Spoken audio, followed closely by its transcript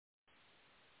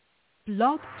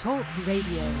Blog Talk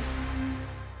Radio.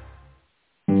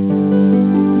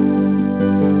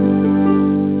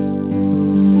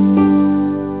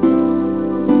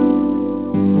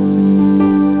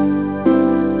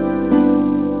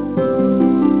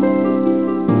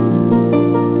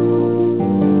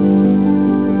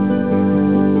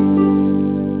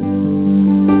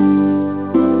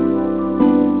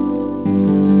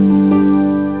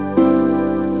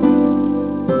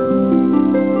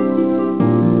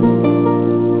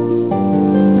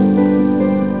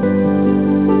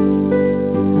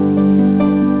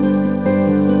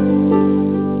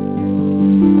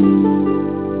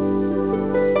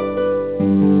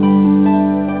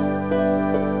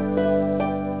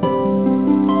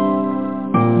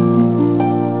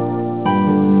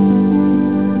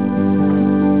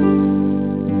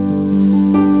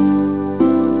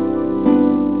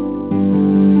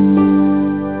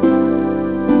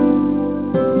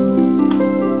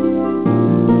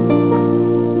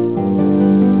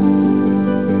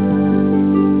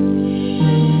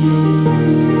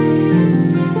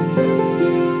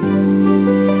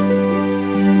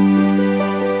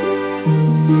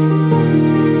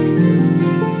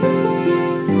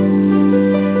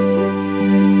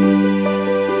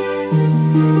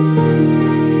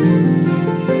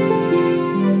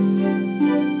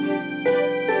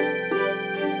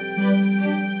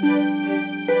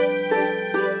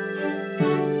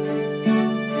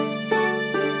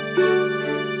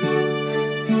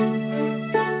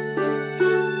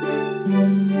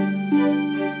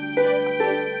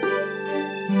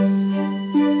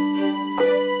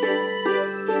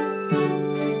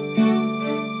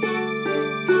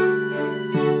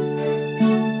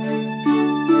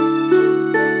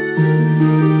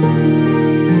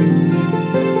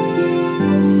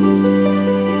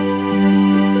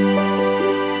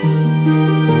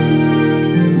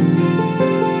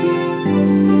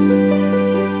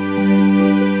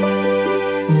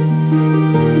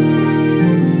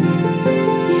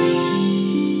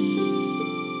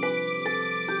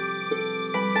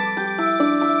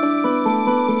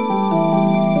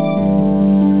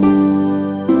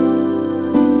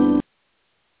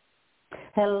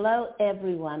 Hello,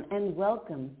 everyone, and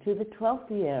welcome to the 12th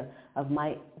year of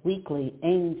my weekly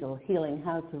Angel Healing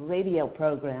House radio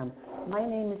program. My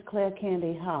name is Claire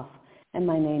Candy Huff, and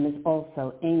my name is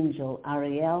also Angel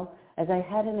Ariel, as I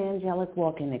had an angelic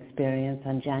walk-in experience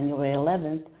on January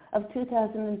 11th of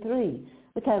 2003,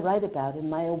 which I write about in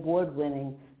my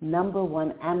award-winning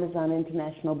 #1 Amazon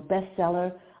International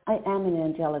bestseller, I Am an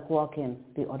Angelic Walk-In,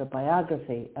 the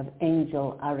autobiography of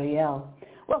Angel Ariel.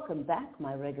 Welcome back,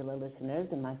 my regular listeners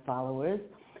and my followers.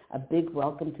 A big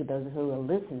welcome to those who are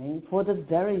listening for the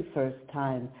very first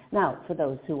time. Now, for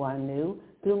those who are new,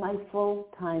 through my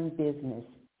full-time business,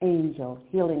 Angel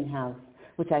Healing House,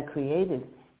 which I created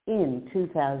in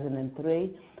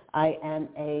 2003, I am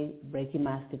a Reiki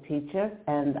Master Teacher,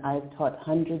 and I've taught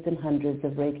hundreds and hundreds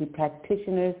of Reiki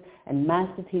practitioners and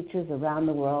Master Teachers around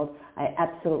the world. I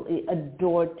absolutely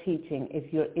adore teaching.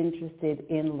 If you're interested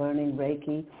in learning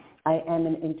Reiki, I am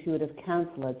an intuitive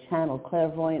counselor, channel,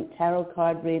 clairvoyant, tarot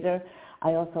card reader.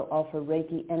 I also offer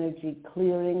Reiki energy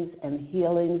clearings and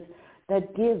healings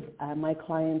that give my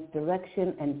clients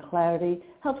direction and clarity,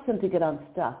 helps them to get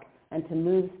unstuck and to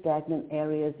move stagnant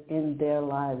areas in their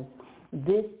lives.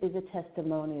 This is a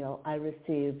testimonial I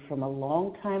received from a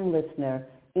longtime listener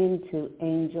into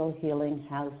Angel Healing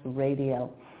House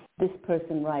Radio. This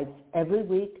person writes, every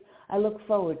week, I look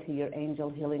forward to your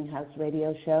Angel Healing House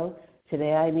radio show.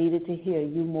 Today I needed to hear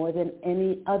you more than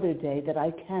any other day that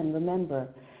I can remember.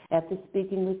 After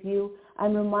speaking with you,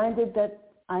 I'm reminded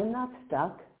that I'm not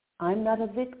stuck, I'm not a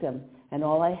victim, and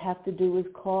all I have to do is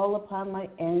call upon my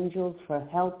angels for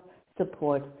help,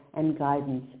 support, and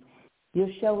guidance. Your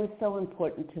show is so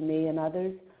important to me and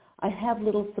others. I have a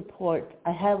little support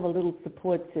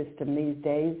system these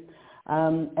days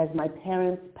as my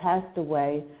parents passed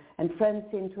away, and friends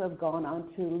seem to have gone on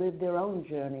to live their own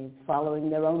journeys, following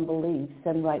their own beliefs,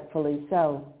 and rightfully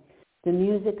so. The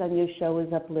music on your show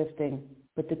is uplifting,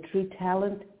 but the true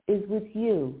talent is with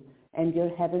you and your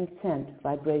heaven-sent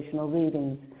vibrational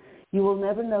readings. You will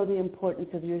never know the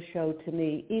importance of your show to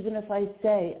me, even if I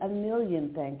say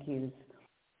 1,000,000 thank yous.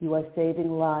 You are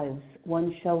saving lives,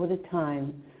 one show at a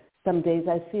time. Some days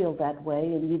I feel that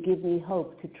way, and you give me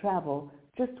hope to travel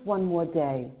just one more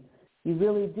day. You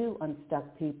really do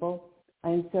unstuck people.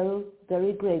 I am so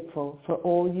very grateful for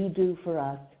all you do for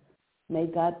us. May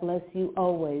God bless you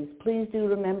always. Please do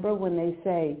remember when they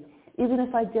say, even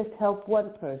if I just help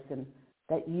one person,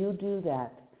 that you do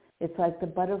that. It's like the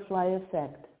butterfly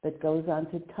effect that goes on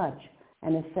to touch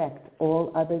and affect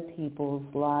all other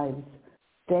people's lives.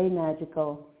 stay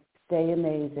magical, stay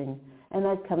amazing. And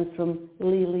that comes from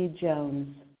Lily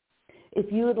Jones. If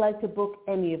you would like to book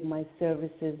any of my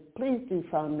services, please do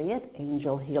phone me at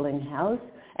Angel Healing House,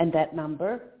 and that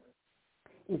number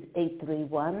is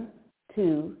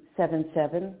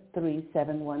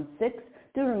 831-277-3716.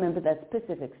 Do remember that's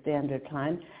Pacific Standard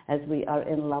Time, as we are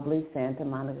in lovely Santa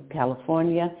Monica,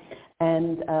 California.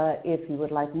 And if you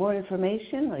would like more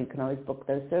information, or you can always book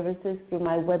those services through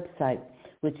my website,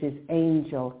 which is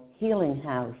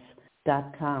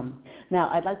angelhealinghouse.com. Now,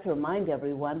 I'd like to remind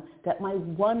everyone that my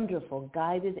wonderful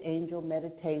guided angel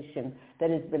meditation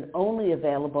that has been only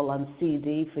available on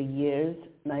CD for years,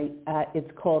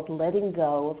 it's called Letting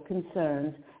Go of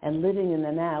Concerns and Living in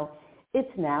the Now.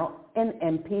 It's now an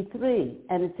MP3,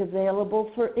 and it's available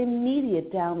for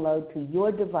immediate download to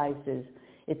your devices.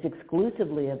 It's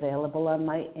exclusively available on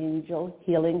my Angel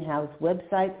Healing House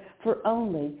website for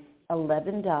only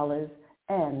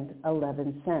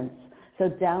 $11.11. So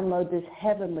download this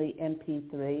heavenly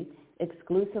MP3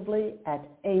 exclusively at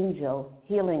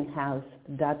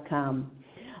angelhealinghouse.com.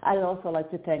 I'd also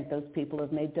like to thank those people who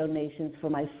have made donations for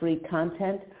my free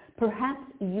content. Perhaps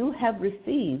you have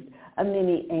received a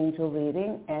mini angel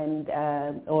reading and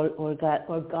or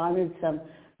garnered some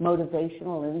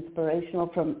motivational and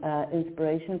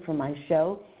inspiration from my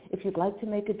show. If you'd like to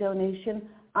make a donation,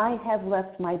 I have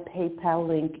left my PayPal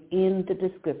link in the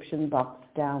description box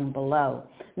down below.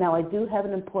 Now, I do have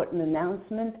an important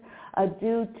announcement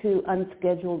due to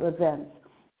unscheduled events.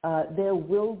 There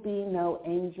will be no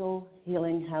Angel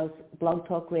Healing House Blog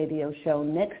Talk Radio show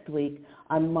next week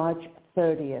on March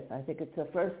 30th. I think it's the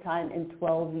first time in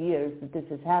 12 years that this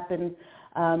has happened,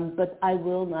 but I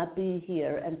will not be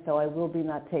here, and so I won't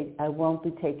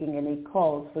be taking any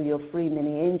calls for your free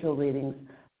mini angel readings,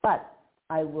 but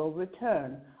I will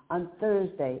return on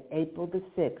Thursday, April the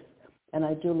 6th, and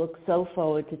I do look so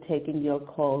forward to taking your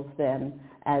calls then,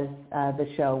 as the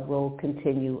show will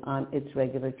continue on its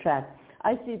regular track.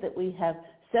 I see that we have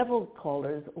several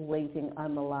callers waiting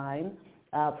on the line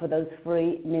for those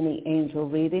free mini angel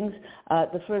readings.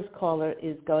 The first caller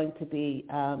is going to be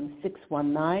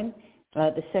 619.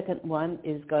 The second one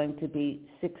is going to be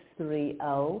 630.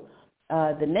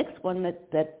 The next one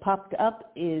that popped up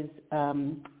is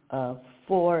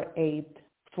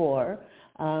 484.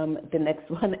 The next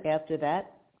one after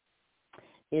that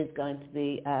is going to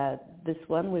be this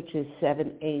one, which is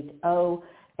 780,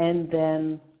 and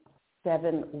then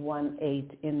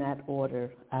 718 in that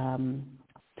order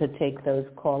to take those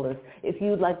callers. If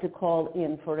you'd like to call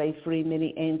in for a free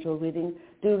mini angel reading,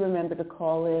 do remember to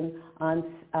call in on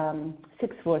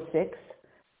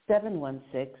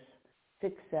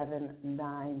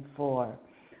 646-716-6794.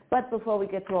 But before we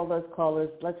get to all those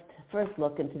callers, let's first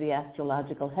look into the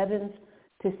astrological heavens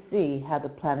to see how the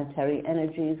planetary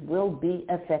energies will be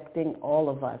affecting all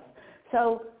of us.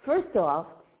 So first off,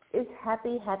 is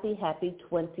happy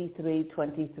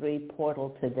 2323 portal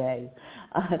today.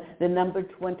 The number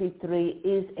 23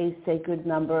 is a sacred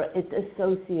number. It's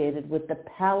associated with the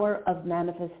power of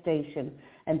manifestation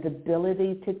and the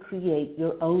ability to create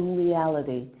your own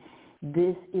reality.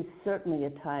 This is certainly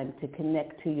a time to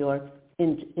connect to your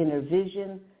inner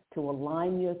vision, to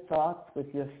align your thoughts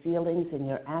with your feelings and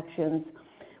your actions.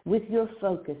 With your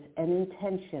focus and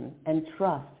intention and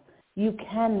trust, you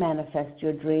can manifest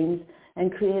your dreams and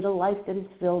create a life that is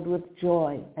filled with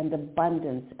joy and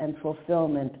abundance and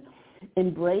fulfillment.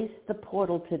 Embrace the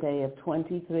portal today of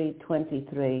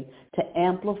 2323 to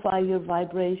amplify your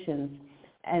vibrations,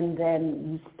 and then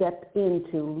you step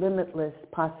into limitless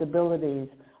possibilities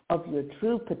of your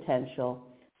true potential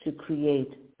to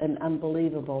create an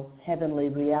unbelievable heavenly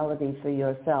reality for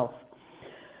yourself.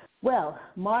 Well,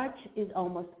 March is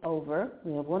almost over.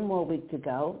 We have one more week to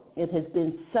go. It has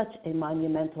been such a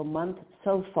monumental month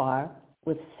so far,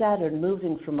 with Saturn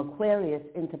moving from Aquarius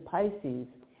into Pisces.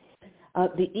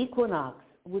 The Equinox,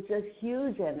 which is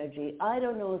huge energy. I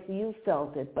don't know if you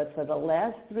felt it, but for the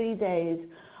last 3 days,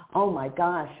 oh my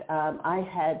gosh, I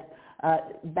had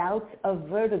bouts of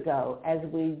vertigo as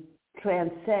we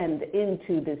transcend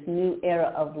into this new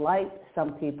era of light.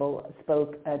 Some people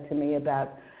spoke to me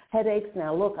about headaches.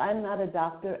 Now, look, I'm not a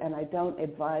doctor, and I don't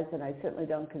advise, and I certainly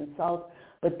don't consult,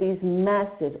 but these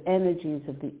massive energies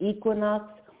of the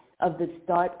equinox, of the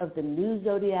start of the new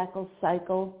zodiacal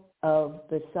cycle of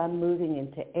the sun moving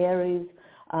into Aries,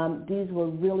 these were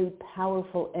really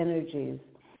powerful energies.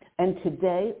 And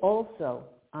today, also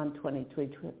on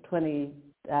 2023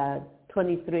 of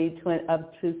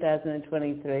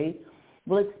 2023,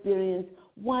 we'll experience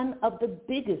one of the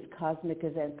biggest cosmic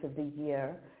events of the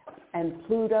year, and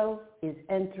Pluto is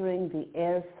entering the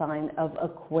air sign of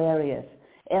Aquarius.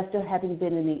 After having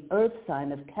been in the earth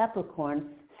sign of Capricorn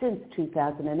since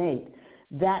 2008.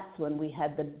 That's when we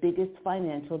had the biggest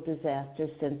financial disaster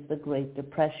since the Great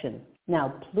Depression.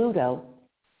 Now, Pluto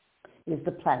is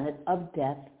the planet of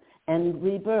death and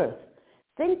rebirth.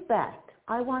 Think back.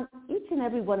 I want each and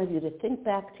every one of you to think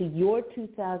back to your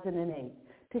 2008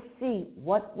 to see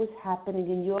what was happening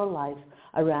in your life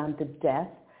around the death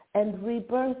and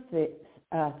rebirth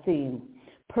theme.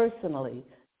 Personally,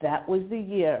 that was the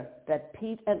year that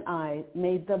Pete and I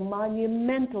made the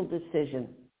monumental decision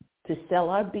to sell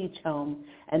our beach home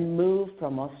and move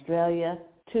from Australia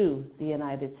to the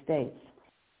United States.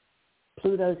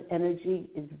 Pluto's energy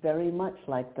is very much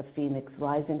like the phoenix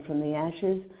rising from the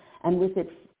ashes, and with it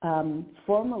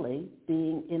formally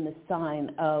being in the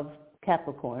sign of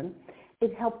Capricorn,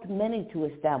 it helped many to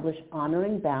establish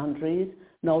honoring boundaries,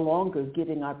 no longer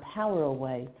giving our power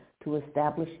away, to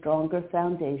establish stronger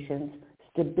foundations,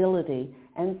 stability,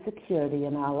 and security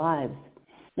in our lives.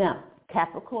 Now,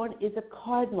 Capricorn is a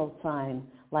cardinal sign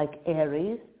like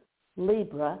Aries,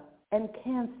 Libra, and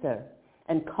Cancer.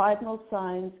 And cardinal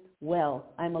signs,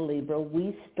 well, I'm a Libra,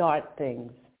 we start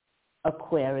things.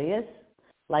 Aquarius,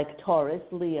 like Taurus,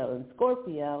 Leo, and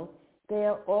Scorpio, they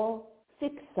are all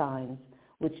fixed signs,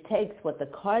 which takes what the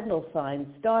cardinal signs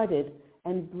started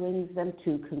and brings them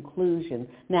to conclusion.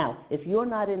 Now, if you're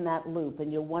not in that loop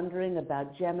and you're wondering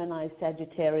about Gemini,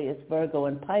 Sagittarius, Virgo,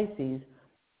 and Pisces,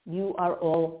 you are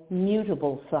all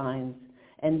mutable signs,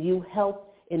 and you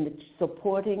help in the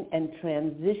supporting and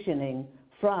transitioning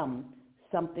from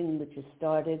something which is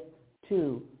started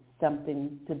to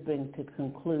something to bring to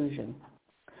conclusion.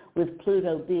 With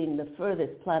Pluto being the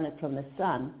furthest planet from the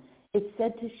sun, it's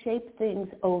said to shape things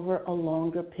over a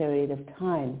longer period of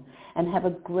time and have a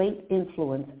great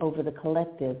influence over the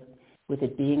collective. With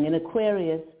it being in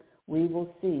Aquarius, we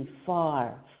will see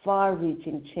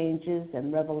far-reaching changes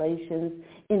and revelations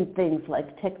in things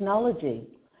like technology,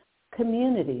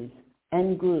 communities,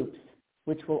 and groups,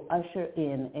 which will usher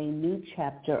in a new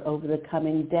chapter over the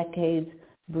coming decades,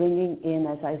 bringing in,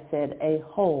 as I said, a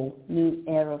whole new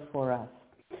era for us.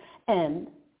 And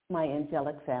my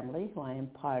angelic family, who I am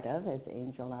part of as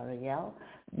Angel Ariel,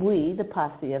 we, the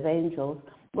posse of angels,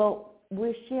 well,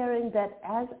 we're sharing that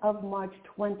as of March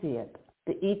 20th,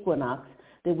 the equinox,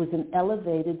 there was an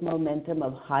elevated momentum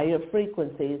of higher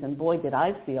frequencies, and boy, did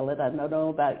I feel it. I don't know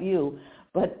about you,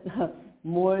 but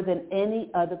more than any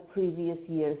other previous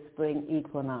year's spring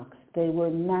equinox. They were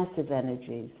massive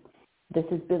energies. This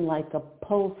has been like a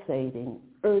pulsating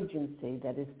urgency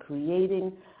that is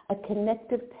creating a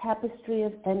connective tapestry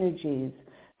of energies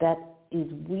that is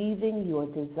weaving your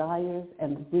desires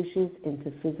and wishes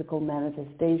into physical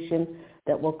manifestation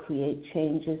that will create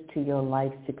changes to your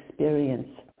life's experience.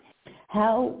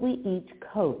 How we each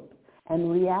cope and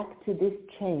react to this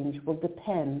change will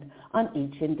depend on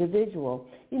each individual.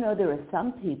 You know, there are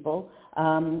some people,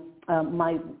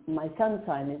 my sun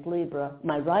sign is Libra,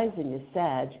 my rising is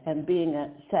Sag, and being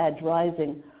a Sag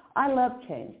rising, I love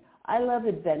change. I love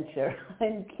adventure.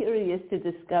 I'm curious to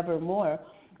discover more.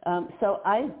 So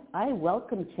I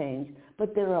welcome change,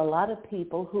 but there are a lot of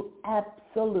people who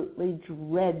absolutely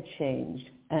dread change,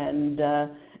 and they're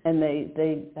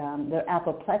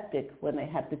apoplectic when they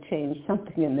have to change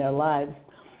something in their lives.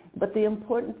 But the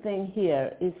important thing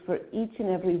here is for each and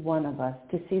every one of us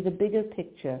to see the bigger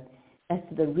picture as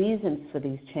to the reasons for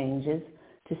these changes,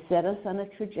 to set us on a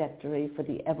trajectory for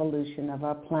the evolution of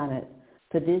our planet.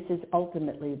 For this is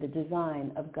ultimately the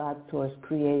design of God's source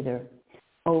creator.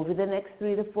 Over the next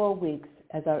 3 to 4 weeks,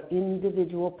 as our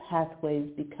individual pathways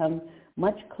become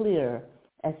much clearer,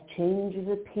 as changes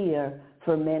appear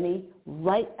for many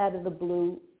right out of the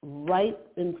blue, right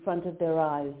in front of their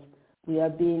eyes, we are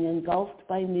being engulfed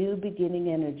by new beginning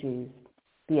energies.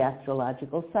 The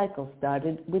astrological cycle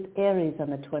started with Aries on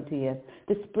the 20th.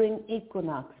 The spring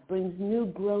equinox brings new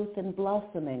growth and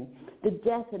blossoming, the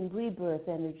death and rebirth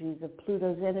energies of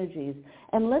Pluto's energies.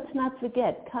 And let's not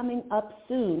forget, coming up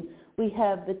soon, we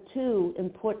have the 2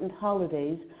 important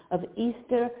holidays of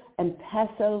Easter and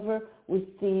Passover with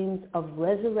themes of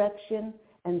resurrection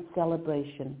and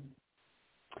celebration.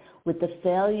 With the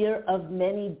failure of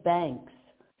many banks,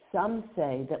 some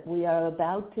say that we are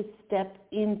about to step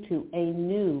into a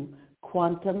new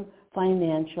quantum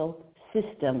financial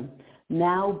system,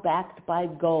 now backed by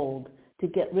gold, to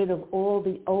get rid of all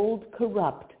the old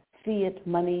corrupt fiat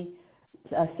money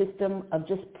system of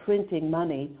just printing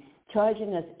money,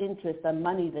 charging us interest on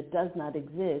money that does not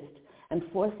exist, and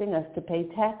forcing us to pay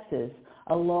taxes,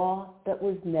 a law that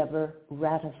was never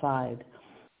ratified.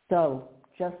 So,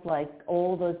 just like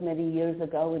all those many years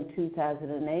ago in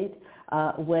 2008,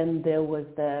 when there was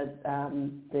the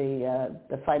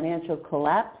financial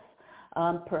collapse,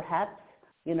 perhaps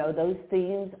You know, those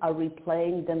themes are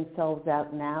replaying themselves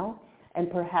out now, and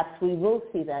perhaps we will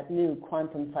see that new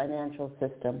quantum financial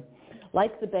system.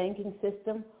 Like the banking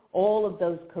system, all of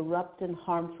those corrupt and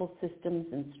harmful systems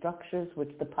and structures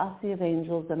which the posse of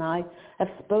angels and I have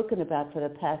spoken about for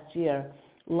the past year,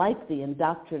 like the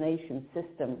indoctrination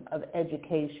system of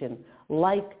education,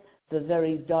 like the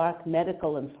very dark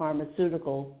medical and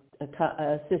pharmaceutical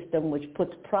system which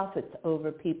puts profits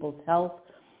over people's health,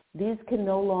 these can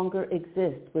no longer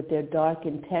exist with their dark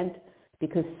intent,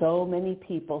 because so many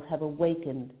people have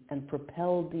awakened and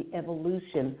propelled the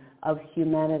evolution of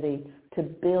humanity to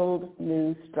build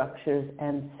new structures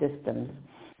and systems.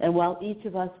 And while each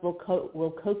of us will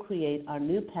co-create our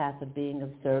new path of being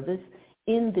of service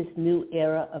in this new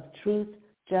era of truth,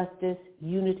 justice,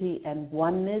 unity, and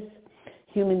oneness,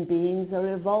 human beings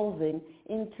are evolving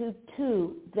into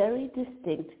two very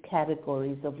distinct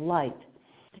categories of light.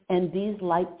 And these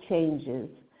light changes,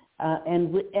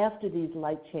 after these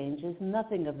light changes,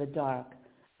 nothing of the dark,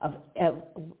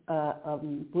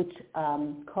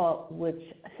 which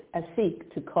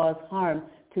seek to cause harm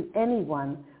to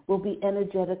anyone, will be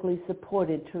energetically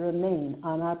supported to remain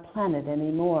on our planet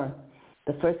anymore.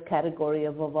 The first category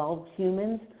of evolved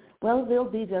humans, well, they'll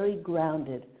be very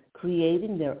grounded,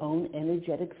 creating their own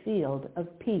energetic field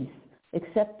of peace,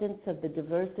 acceptance of the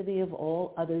diversity of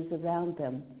all others around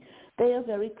them. They are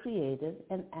very creative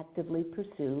and actively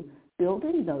pursue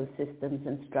building those systems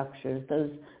and structures,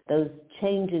 those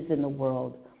changes in the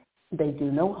world. They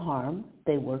do no harm.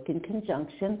 They work in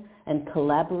conjunction and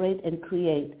collaborate and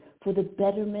create for the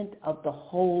betterment of the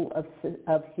whole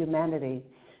of humanity.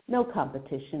 No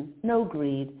competition, no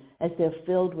greed, as they're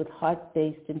filled with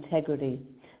heart-based integrity.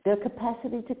 Their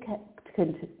capacity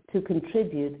to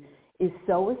contribute is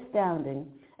so astounding,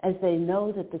 as they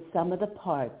know that the sum of the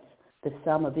parts, the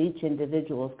sum of each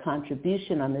individual's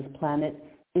contribution on this planet,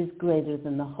 is greater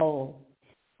than the whole.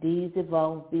 These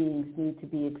evolved beings need to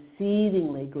be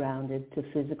exceedingly grounded to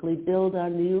physically build our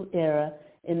new era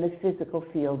in the physical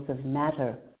fields of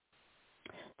matter.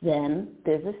 Then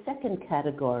there's a second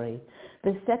category.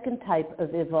 The second type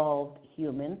of evolved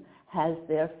human has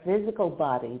their physical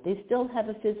body. They still have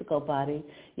a physical body,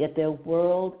 yet their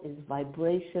world is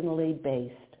vibrationally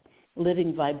based,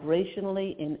 living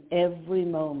vibrationally in every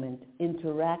moment,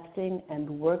 interacting and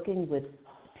working with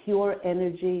pure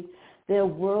energy. Their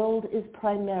world is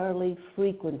primarily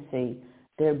frequency.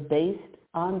 They're based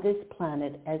on this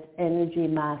planet as energy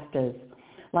masters.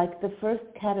 Like the first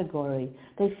category,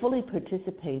 they fully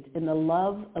participate in the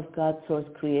love of God Source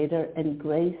Creator and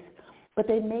grace, but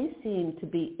they may seem to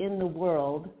be in the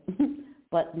world,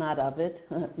 but not of it.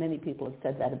 Many people have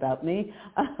said that about me,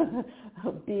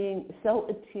 being so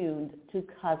attuned to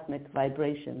cosmic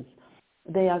vibrations.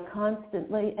 They are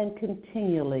constantly and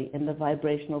continually in the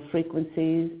vibrational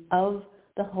frequencies of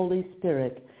the Holy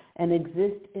Spirit and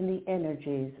exist in the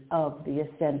energies of the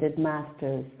Ascended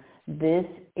Masters. This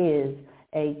is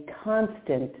a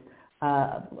constant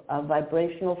a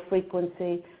vibrational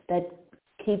frequency that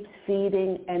keeps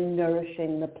feeding and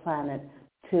nourishing the planet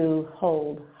to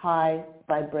hold high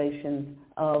vibrations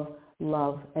of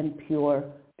love and pure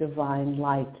divine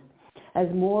light. As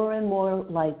more and more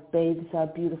light bathes our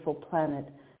beautiful planet,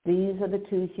 these are the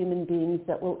two human beings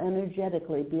that will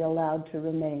energetically be allowed to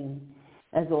remain.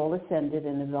 As all ascended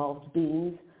and evolved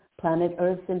beings, planet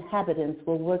Earth's inhabitants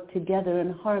will work together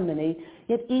in harmony,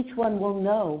 yet each one will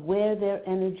know where their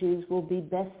energies will be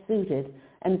best suited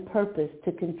and purposed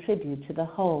to contribute to the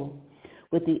whole.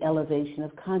 With the elevation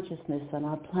of consciousness on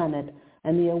our planet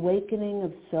and the awakening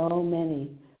of so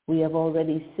many, we have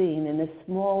already seen in a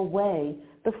small way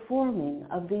the forming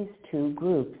of these two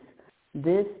groups.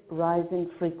 This rising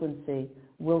frequency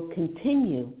will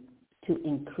continue to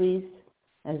increase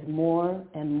as more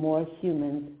and more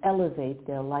humans elevate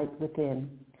their light within.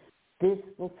 This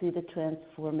will see the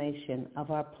transformation of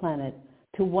our planet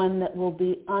to one that will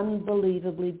be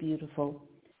unbelievably beautiful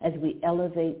as we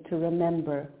elevate to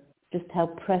remember just how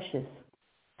precious,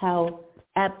 how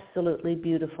absolutely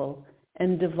beautiful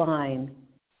and divine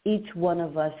each one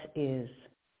of us is,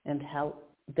 and how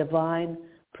divine,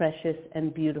 precious,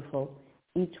 and beautiful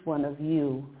each one of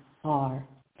you are.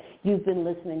 You've been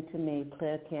listening to me,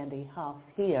 Claire Candy Hoff,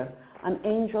 here on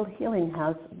Angel Healing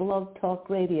House Blog Talk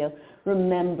Radio.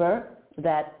 Remember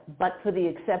that, but for the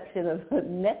exception of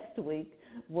next week,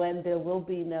 when there will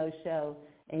be no show,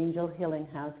 Angel Healing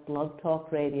House Blog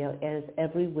Talk Radio airs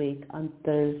every week on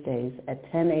Thursdays at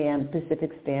 10 a.m.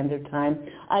 Pacific Standard Time.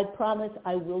 I promise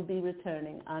I will be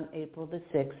returning on April the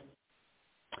 6th.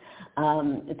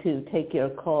 To take your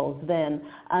calls then.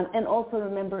 And also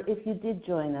remember, if you did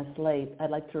join us late,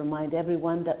 I'd like to remind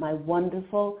everyone that my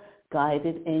wonderful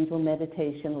guided angel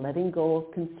meditation, letting go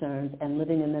of concerns and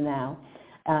living in the now,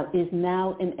 is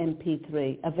now in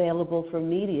MP3, available for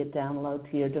immediate download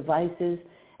to your devices,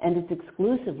 and it's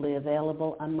exclusively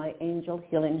available on my Angel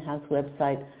Healing House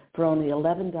website for only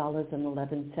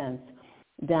 $11.11.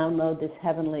 Download this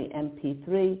heavenly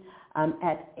MP3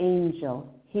 at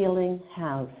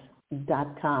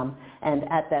angelhealinghouse.com. And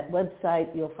at that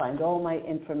website, you'll find all my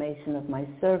information of my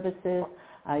services.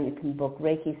 You can book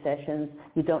Reiki sessions.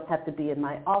 You don't have to be in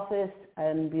my office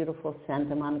in beautiful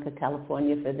Santa Monica,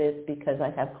 California for this, because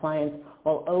I have clients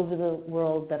all over the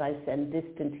world that I send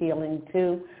distant healing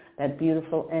to, that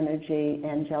beautiful energy,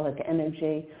 angelic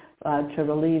energy, to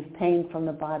relieve pain from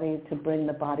the body, to bring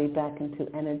the body back into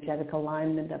energetic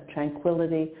alignment of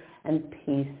tranquility and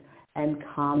peace and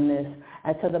calmness.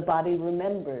 And so the body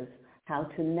remembers how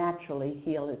to naturally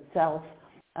heal itself.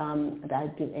 I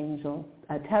do angel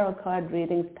tarot card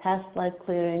readings, past life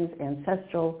clearings,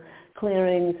 ancestral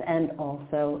clearings, and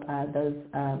also those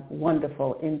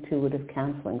wonderful intuitive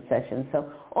counseling sessions.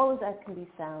 So all of that can be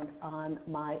found on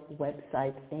my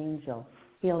website,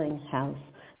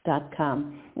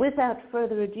 angelhealinghouse.com. Without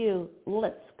further ado,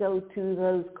 let's go to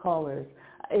those callers.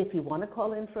 If you want to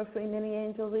call in for a free mini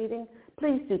angel reading,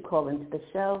 please do call into the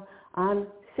show on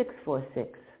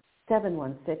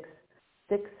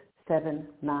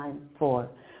 646-716-6794.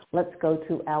 Let's go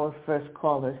to our first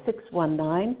caller,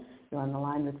 619. You're on the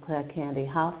line with Claire Candy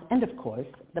Hoff, and of course,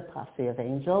 the Posse of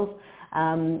Angels.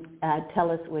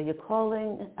 Tell us where you're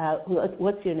calling,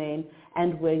 what's your name,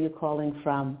 and where you're calling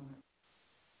from.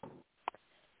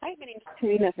 Hi, my name is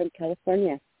Karina from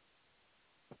California.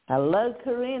 Hello,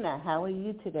 Karina. How are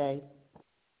you today?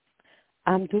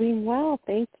 I'm doing well,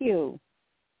 thank you.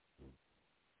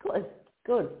 Good,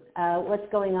 good. What's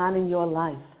going on in your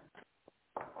life?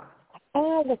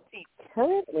 Let's see.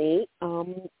 Currently,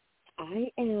 I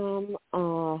am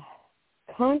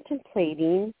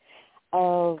contemplating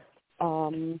of,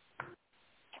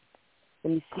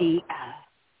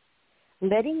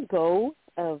 letting go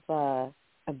of a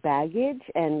baggage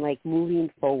and like moving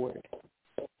forward.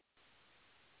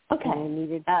 Okay. And I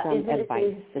needed some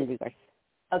advice in regards.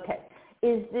 Okay.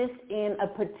 Is this in a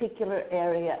particular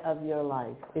area of your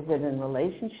life? Is it in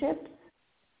relationships?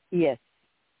 Yes.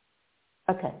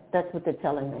 Okay, that's what they're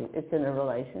telling me. It's in a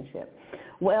relationship.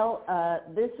 Well,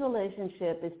 this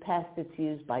relationship is past its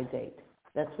use-by date.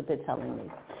 That's what they're telling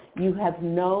me. You have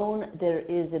known there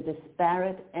is a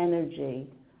disparate energy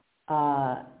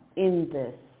in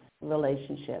this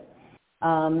relationship.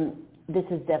 This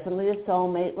is definitely a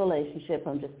soulmate relationship.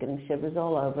 I'm just getting shivers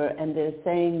all over. And they're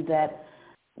saying that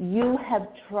you have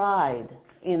tried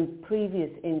in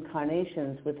previous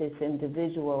incarnations with this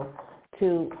individual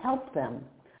to help them.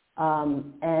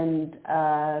 And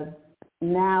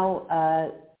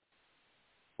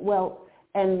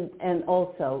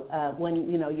also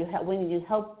when you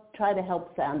try to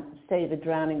help save a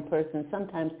drowning person,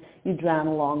 sometimes you drown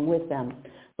along with them.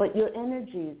 But your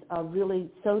energies are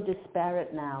really so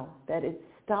disparate now that it's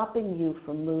stopping you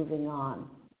from moving on.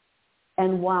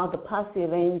 And while the Posse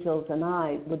of Angels and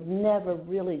I would never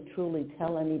really truly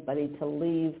tell anybody to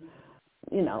leave,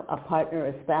 a partner,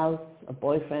 a spouse, a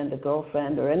boyfriend, a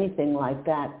girlfriend, or anything like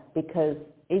that, because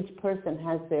each person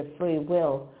has their free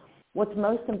will. What's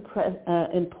most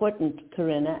important,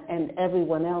 Corinna, and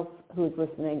everyone else who's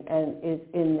listening and is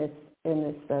in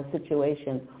this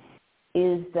situation,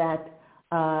 is that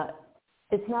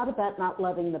it's not about not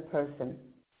loving the person,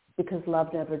 because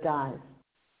love never dies.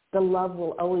 The love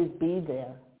will always be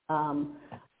there,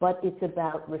 but it's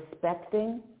about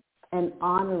respecting and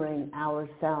honoring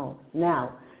ourselves.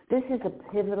 Now, this is a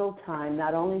pivotal time,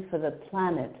 not only for the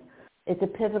planet, it's a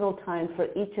pivotal time for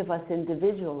each of us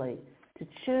individually to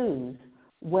choose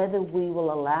whether we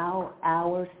will allow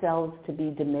ourselves to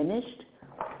be diminished,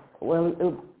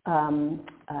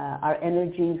 our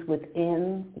energies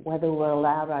within, whether we'll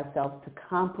allow ourselves to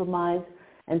compromise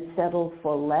and settle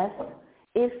for less.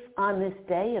 If on this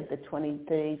day of the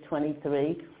 23,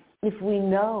 if we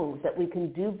know that we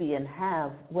can do, be, and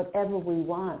have whatever we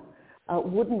want,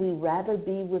 wouldn't we rather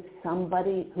be with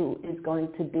somebody who is going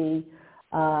to be,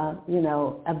 of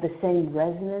the same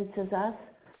resonance as us?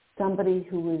 Somebody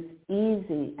who is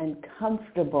easy and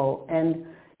comfortable, and,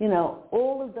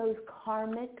 all of those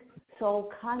karmic soul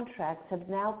contracts have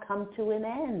now come to an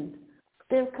end.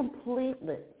 They're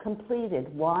completed.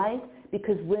 Why?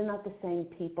 Because we're not the same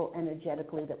people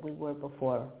energetically that we were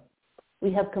before.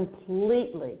 We have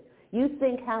completely. You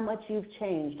think how much you've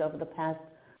changed over the past,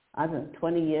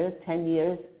 20 years, 10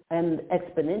 years, and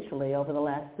exponentially over the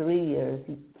last 3 years,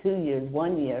 2 years,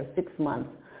 1 year, 6 months.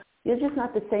 You're just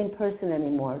not the same person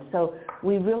anymore. So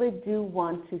we really do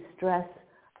want to stress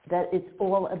that it's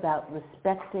all about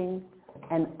respecting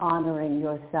and honoring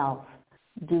yourself.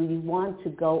 Do you want to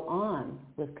go on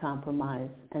with compromise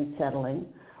and settling,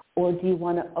 or do you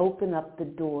want to open up the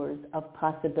doors of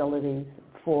possibilities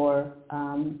for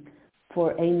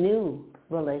a new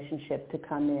relationship to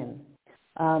come in?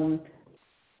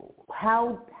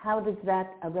 How does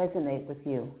that resonate with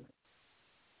you?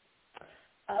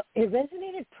 It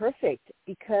resonated perfect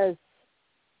because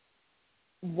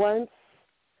once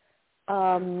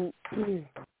I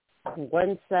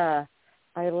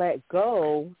let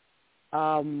go,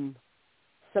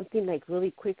 something like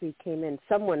really quickly came in.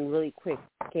 Someone really quick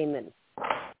came in,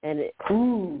 and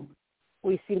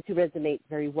we seem to resonate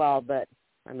very well. But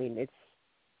I mean, it's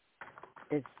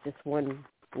just one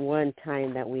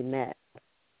time that we met.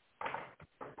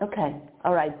 Okay,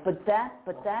 all right, but that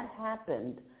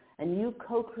happened, and you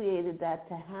co-created that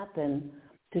to happen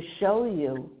to show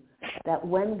you that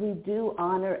when we do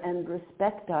honor and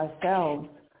respect ourselves,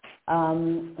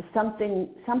 something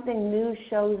new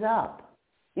shows up.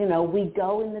 You know, we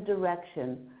go in the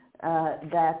direction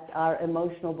that our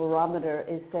emotional barometer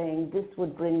is saying, this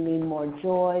would bring me more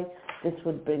joy, this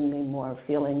would bring me more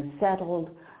feeling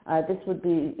settled, this would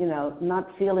be, you know,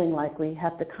 not feeling like we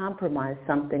have to compromise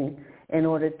something in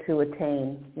order to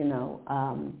attain, you know,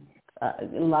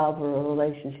 love or a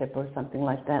relationship or something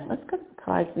like that. Let's get the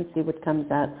cards and see what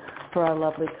comes out for our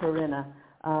lovely Corinna.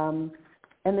 And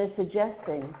they're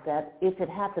suggesting that if it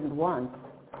happened once,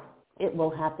 it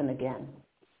will happen again.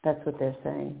 That's what they're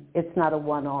saying. It's not a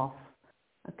one-off.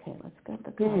 Okay, let's get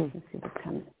the cards and see what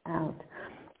comes out.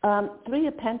 Three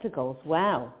of Pentacles.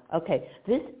 Wow. Okay,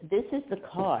 this is the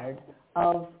card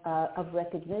of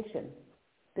recognition.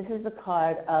 This is the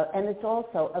card, and it's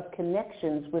also of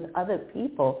connections with other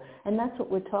people, and that's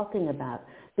what we're talking about,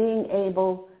 being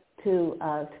able to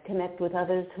connect with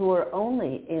others who are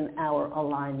only in our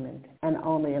alignment and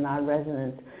only in our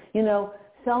resonance. You know,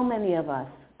 so many of us,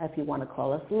 if you want to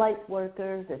call us light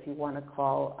workers, if you want to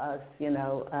call us, you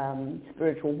know,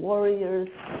 spiritual warriors,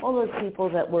 all those people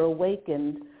that were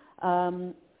awakened,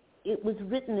 it was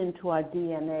written into our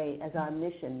DNA as our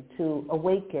mission to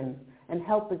awaken and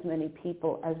help as many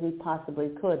people as we possibly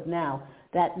could. Now,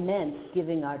 that meant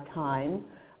giving our time,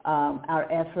 our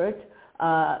effort,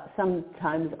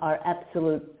 sometimes our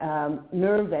absolute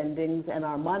nerve endings and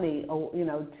our money, you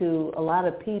know, to a lot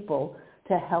of people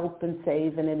to help and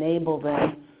save and enable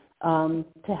them,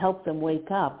 to help them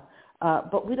wake up.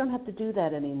 But we don't have to do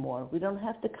that anymore. We don't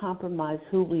have to compromise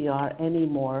who we are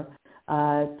anymore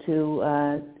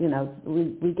you know,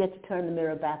 we get to turn the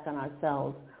mirror back on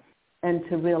ourselves and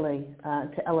to really,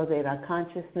 to elevate our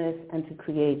consciousness and to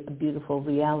create a beautiful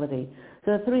reality.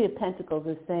 So the Three of Pentacles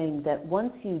is saying that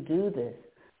once you do this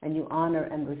and you honor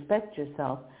and respect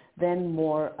yourself, then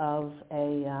more of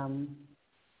a,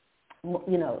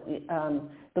 you know,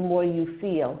 the more you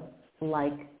feel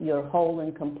like you're whole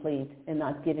and complete and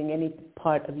not giving any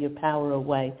part of your power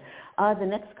away. The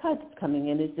next card that's coming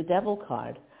in is the Devil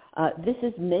card. This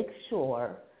is make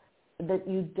sure that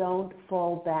you don't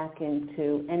fall back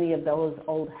into any of those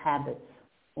old habits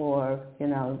or, you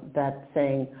know, that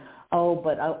saying, oh,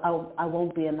 but I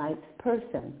won't be a nice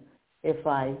person if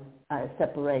I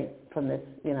separate from this,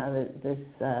 you know, this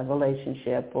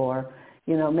relationship, or,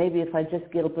 you know, maybe if I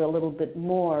just give a little bit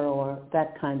more, or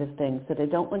that kind of thing. So they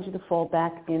don't want you to fall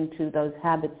back into those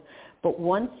habits. But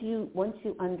once you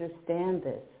understand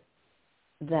this,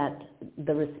 that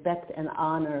the respect and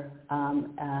honor,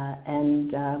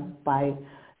 and by,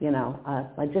 you know,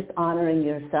 by just honoring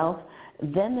yourself,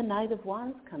 then the Knight of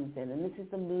Wands comes in, and this is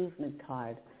the movement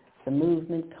card. The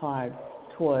movement card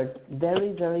towards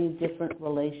very, very different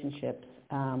relationships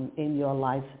in your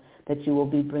life that you will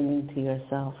be bringing to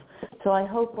yourself. So I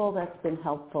hope all that's been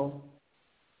helpful.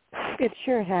 It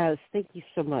sure has. Thank you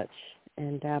so much.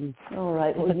 And all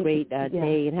right. Have a great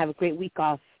day, and have a great week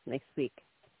off next week.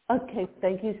 Okay,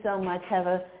 thank you so much. Have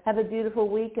a beautiful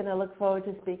week, and I look forward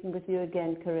to speaking with you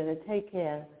again, Corinna. Take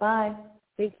care. Bye.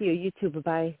 Thank you. You too.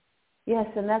 Bye-bye. Yes,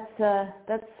 and that's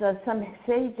some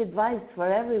sage advice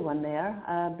for everyone there,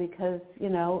 because, you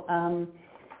know,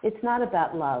 it's not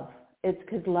about love. It's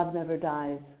because love never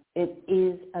dies. It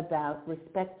is about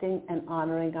respecting and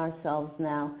honoring ourselves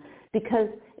now, because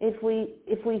if we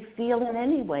feel in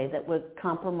any way that we're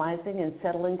compromising and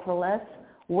settling for less,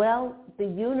 well, the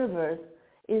universe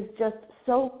is just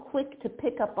so quick to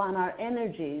pick up on our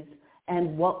energies,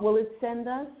 and what will it send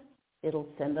us? It'll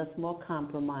send us more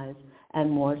compromise and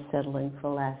more settling for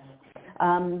less.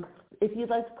 If you'd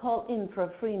like to call in for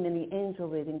a free mini angel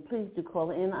reading, please do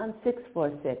call in on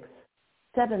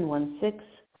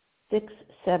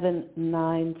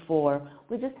 646-716-6794.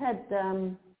 We just had,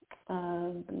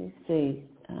 let me see,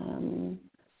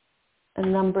 a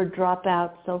number drop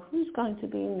out. So who's going to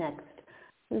be next?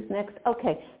 Who's next?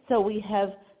 Okay, so we have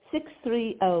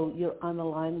 630. You're on the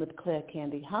line with Claire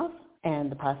Candy Huff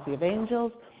and the Posse of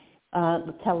Angels.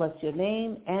 Tell us your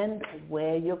name and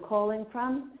where you're calling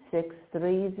from.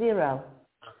 630.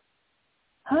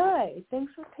 Hi,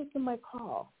 thanks for taking my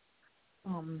call.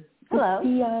 Hello.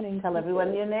 Dion. Tell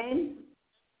everyone your name.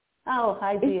 Oh,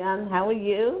 hi, Dion. How are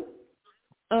you?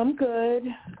 I'm good.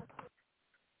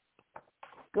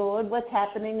 Good. What's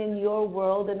happening in your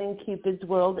world and in Cupid's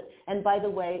world? And by the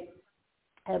way,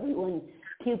 everyone,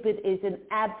 Cupid is an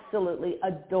absolutely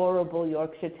adorable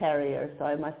Yorkshire Terrier, so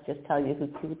I must just tell you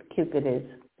who Cupid is.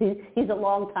 He's a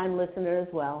long-time listener as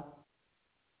well.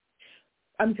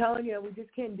 I'm telling you, we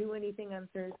just can't do anything on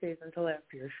Thursdays until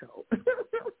after your show.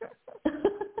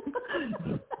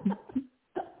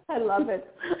 I love it.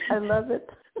 I love it.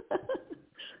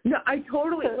 No, I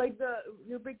totally, like,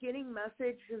 your beginning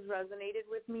message has resonated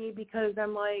with me because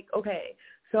I'm like, okay,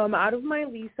 so I'm out of my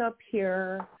lease up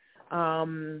here,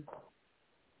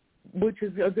 which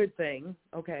is a good thing,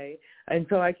 okay, and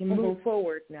so I can move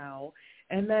forward now.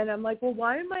 And then I'm like, well,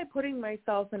 why am I putting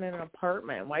myself in an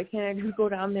apartment? Why can't I just go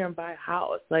down there and buy a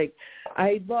house? Like,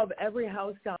 I love every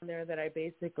house down there that I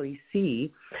basically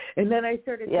see. And then I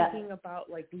started thinking about,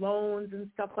 like, loans and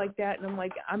stuff like that. And I'm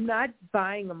like, I'm not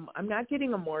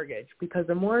getting a mortgage because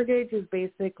a mortgage is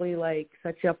basically, like,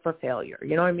 set you up for failure.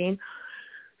 You know what I mean?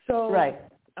 So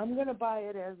I'm going to buy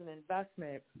it as an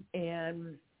investment.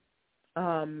 And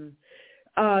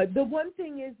the one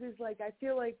thing is like, I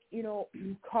feel like, you know,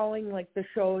 calling like the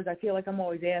shows, I feel like I'm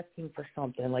always asking for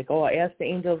something like, oh, I asked the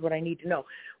angels what I need to know.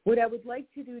 What I would like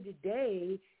to do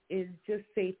today is just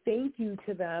say thank you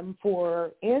to them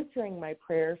for answering my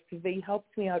prayers because they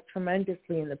helped me out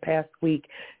tremendously in the past week.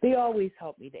 They always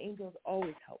help me. The angels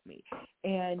always help me.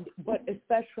 But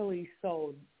especially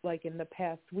so like in the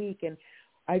past week. And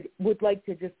I would like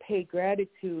to just pay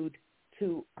gratitude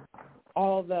to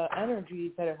all the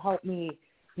energies that have helped me,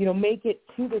 you know, make it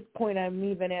to this point I'm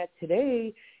even at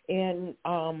today and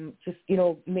just, you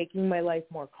know, making my life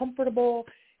more comfortable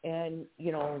and,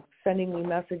 you know, sending me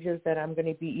messages that I'm going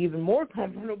to be even more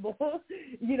comfortable,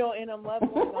 you know, and I'm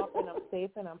leveling up and I'm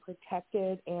safe and I'm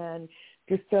protected and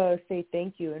just to say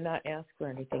thank you and not ask for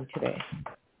anything today.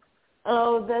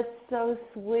 Oh, that's so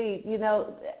sweet. You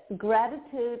know,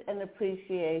 gratitude and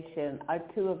appreciation are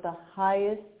two of the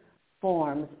highest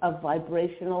forms of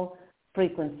vibrational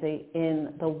frequency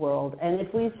in the world. And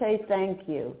if we say thank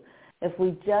you, if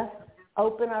we just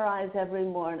open our eyes every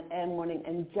morning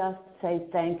and just say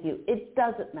thank you, it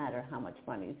doesn't matter how much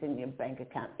money is in your bank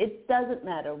account. It doesn't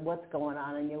matter what's going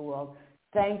on in your world.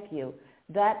 Thank you.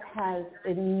 That has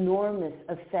enormous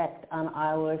effect on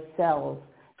our cells.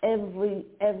 Every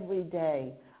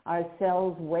day, our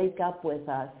cells wake up with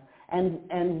us.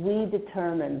 And we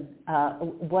determine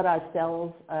what our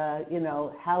cells, you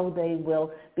know, how they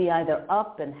will be either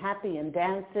up and happy and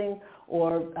dancing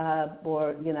or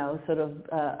you know, sort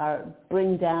of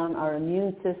bring down our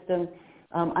immune system.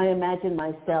 I imagine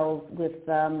my cells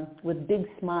with big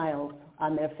smiles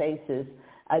on their faces,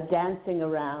 dancing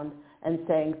around and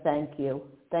saying thank you,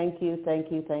 thank you,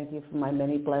 thank you, thank you for my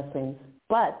many blessings.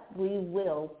 But we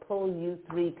will pull you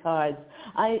 3 cards.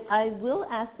 I will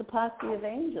ask the Posse of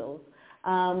Angels.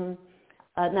 Now,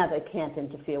 they can't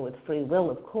interfere with free will,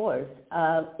 of course.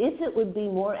 If it would be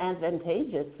more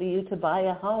advantageous for you to buy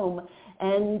a home,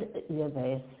 and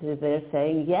they're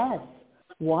saying yes.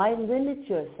 Why limit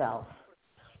yourself?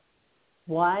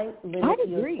 Why limit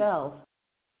yourself?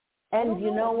 And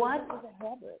you know what?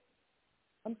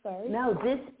 I'm sorry. No,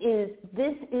 this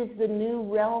is the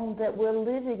new realm that we're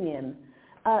living in.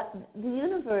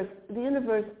 The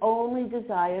universe only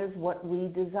desires what we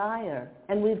desire,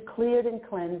 and we've cleared and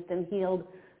cleansed and healed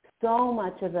so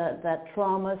much of that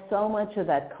trauma, so much of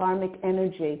that karmic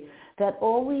energy, that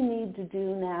all we need to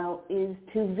do now is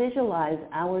to visualize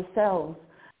ourselves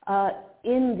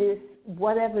in this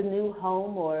whatever new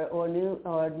home or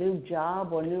new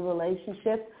job or new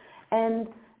relationship, and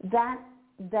that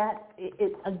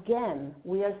again,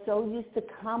 we are so used to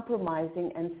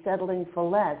compromising and settling for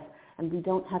less. And we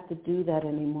don't have to do that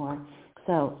anymore.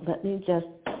 So let me just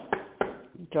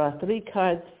draw 3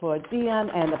 cards for Dion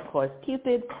and, of course,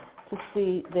 Cupid to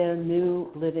see their new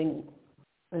living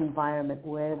environment,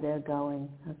 where they're going.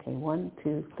 Okay, 1,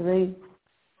 2, 3.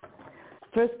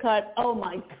 First card, oh,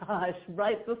 my gosh.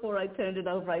 Right before I turned it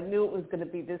over, I knew it was going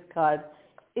to be this card.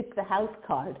 It's the house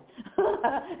card.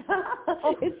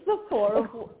 It's the four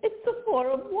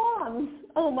of wands.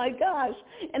 Oh my gosh!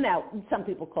 And now some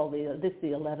people call this the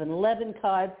 1111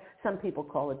 card. Some people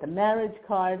call it the marriage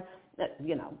card.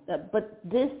 You know, but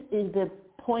this is the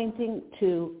pointing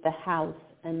to the house,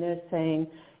 and they're saying,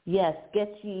 yes,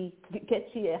 get ye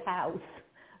a house,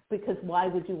 because why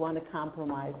would you want to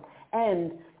compromise?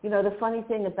 And, the funny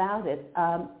thing about it,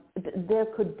 there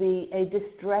could be a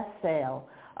distress sale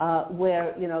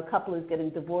where, a couple is getting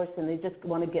divorced and they just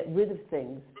want to get rid of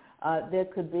things. There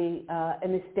could be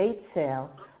an estate sale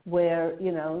where,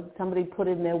 somebody put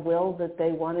in their will that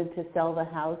they wanted to sell the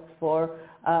house for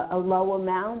a low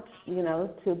amount,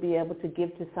 to be able to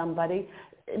give to somebody.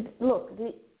 Look,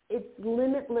 it's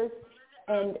limitless,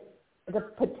 and the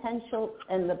potential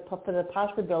and the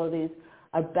possibilities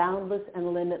are boundless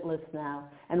and limitless now.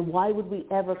 And why would we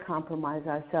ever compromise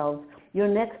ourselves? Your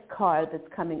next card that's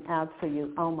coming out for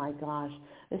you, oh my gosh,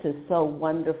 this is so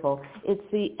wonderful. It's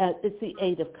the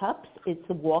Eight of Cups. It's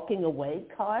the walking away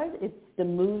card. It's the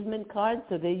movement card.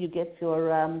 So there you get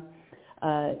your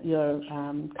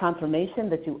confirmation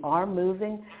that you are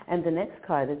moving. And the next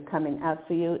card that's coming out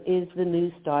for you is the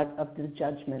new start of the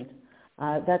Judgment.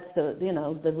 That's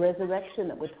the resurrection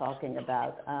that we're talking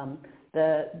about.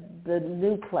 The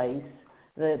new place,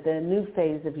 the new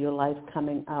phase of your life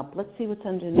coming up. Let's see what's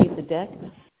underneath the deck.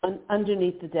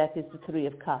 Underneath the deck is the Three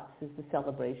of Cups, is the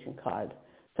celebration card.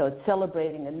 So it's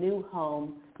celebrating a new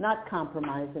home, not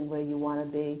compromising where you want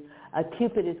to be.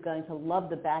 Cupid is going to love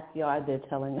the backyard, they're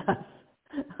telling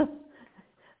us.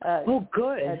 Oh,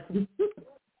 good.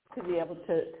 To be able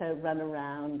to run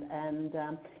around. And,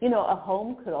 a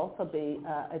home could also be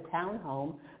a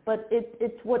townhome, but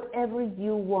it's whatever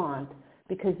you want,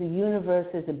 because the universe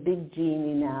is a big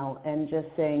genie now, and just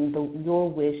saying your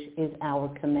wish is our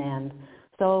command.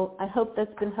 So I hope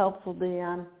that's been helpful,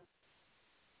 Deanne.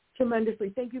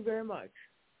 Tremendously. Thank you very much.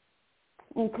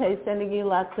 Okay, sending you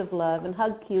lots of love, and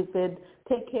hug Cupid.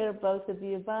 Take care of both of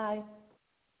you. Bye.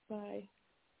 Bye.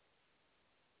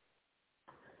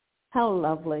 How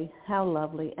lovely, how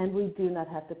lovely. And we do not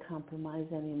have to compromise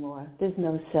anymore. There's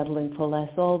no settling for less.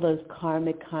 All those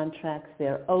karmic contracts,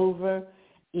 they're over.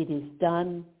 It is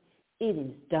done. It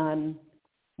is done.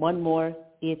 One more,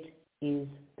 it is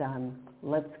done.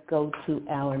 Let's go to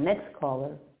our next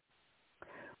caller.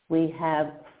 We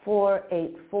have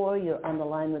 484. You're on the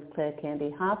line with Claire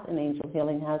Candy Hoff in Angel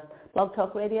Healing House Blog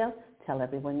Talk Radio. Tell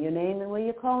everyone your name and where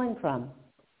you're calling from.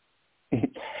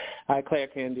 Hi, Claire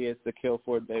Candy. It's Akil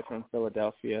Ford Bay from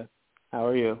Philadelphia. How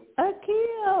are you?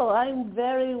 Akil, I'm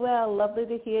very well. Lovely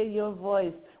to hear your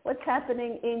voice. What's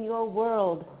happening in your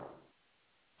world?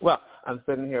 Well, I'm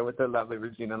sitting here with the lovely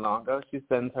Regina Longo. She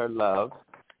sends her love,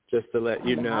 just to let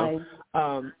you know.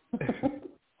 I'm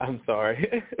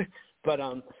sorry. But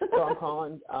so I'm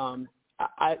calling.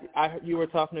 I heard you were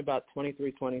talking about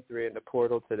 2323 in the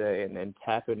portal today, and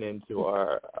tapping into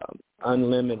our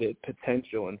unlimited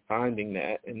potential and finding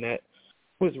that, and that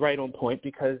was right on point,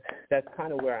 because that's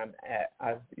kind of where I'm at.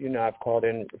 I've called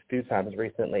in a few times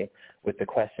recently with the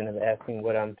question of asking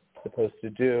what I'm supposed to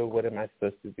do, what am I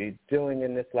supposed to be doing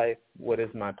in this life, what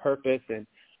is my purpose, and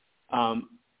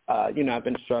I've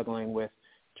been struggling with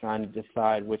trying to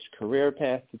decide which career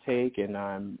path to take, and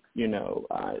I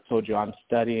told you I'm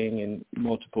studying in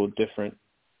multiple different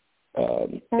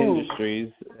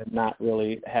industries, and not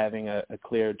really having a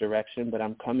clear direction, but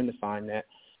I'm coming to find that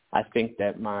I think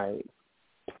that my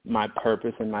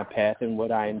purpose and my path and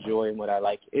what I enjoy and what I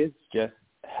like is just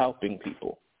helping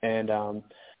people and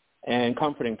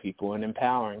comforting people and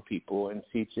empowering people and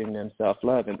teaching them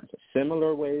self-love in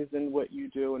similar ways in what you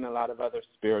do and a lot of other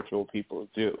spiritual people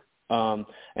do.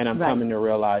 And I'm coming to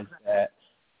realize that,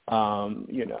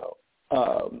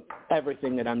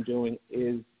 everything that I'm doing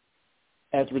is,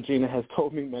 as Regina has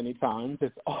told me many times,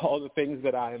 it's all the things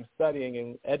that I am studying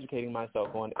and educating myself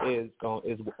on is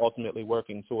ultimately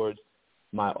working towards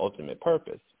my ultimate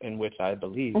purpose, in which I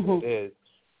believe it is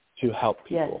to help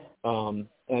people,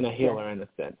 and a healer in a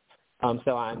sense.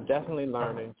 So I'm definitely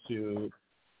learning to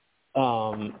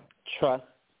trust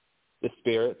the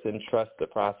spirits and trust the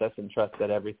process and trust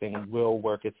that everything will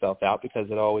work itself out,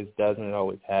 because it always does and it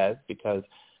always has, because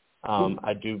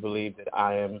I do believe that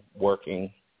I am working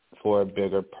for a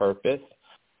bigger purpose.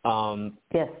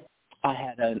 Yes. I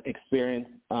had an experience.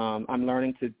 I'm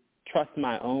learning to trust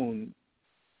my own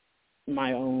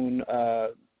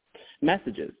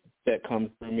messages that come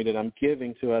through me that I'm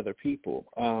giving to other people,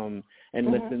 and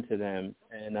listen to them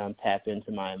and tap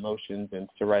into my emotions and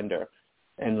surrender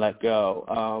and let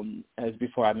go. As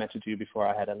before, I mentioned to you before,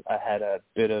 I had a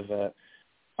bit of a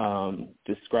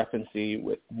discrepancy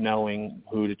with knowing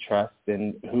who to trust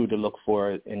and who to look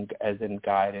for as in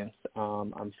guidance.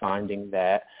 I'm finding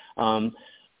that. I'm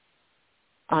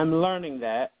learning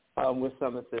that with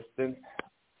some assistance.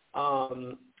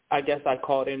 I guess I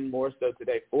called in more so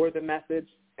today for the message,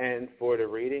 and for the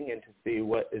reading and to see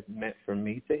what is meant for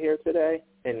me to hear today,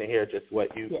 and to hear just what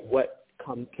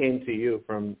came to you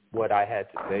from what I had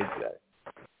to say today.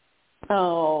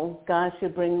 Oh gosh, you're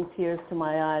bringing tears to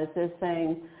my eyes. They're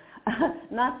saying,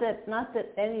 not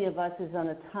that any of us is on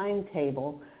a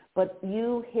timetable, but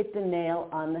you hit the nail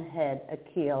on the head,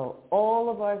 Akil. All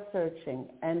of our searching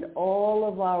and all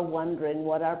of our wondering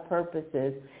what our purpose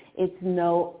is, it's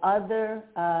no other,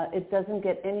 it doesn't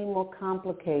get any more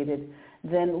complicated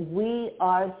than we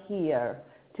are here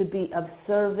to be of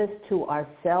service to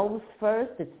ourselves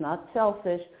first. It's not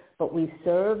selfish, but we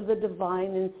serve the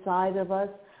divine inside of us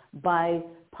by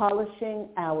polishing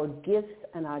our gifts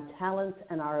and our talents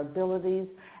and our abilities.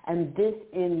 And this,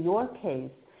 in your case,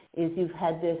 is you've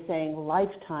had this saying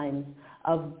lifetimes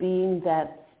of being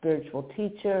that spiritual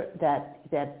teacher, that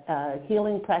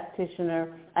healing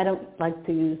practitioner. I don't like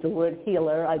to use the word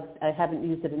healer. I haven't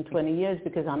used it in 20 years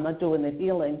because I'm not doing the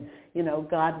healing. You know,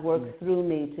 God works through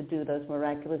me to do those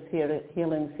miraculous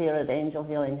healings here at Angel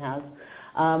Healing House.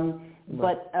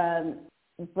 But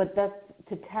that's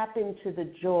to tap into the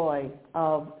joy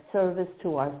of service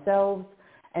to ourselves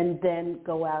and then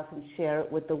go out and share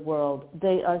it with the world.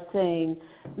 They are saying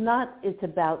not it's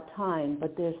about time,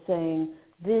 but they're saying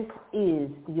this is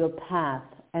your path,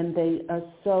 and they are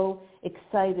so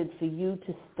excited for you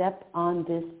to step on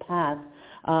this path.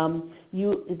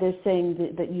 They're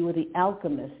saying that you are the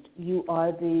alchemist, you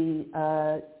are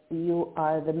the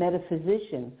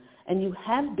metaphysician, and you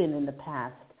have been in the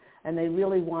past. And they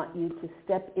really want you to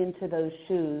step into those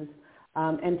shoes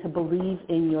and to believe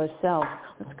in yourself.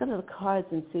 Let's go to the cards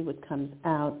and see what comes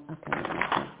out. Okay,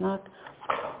 knock.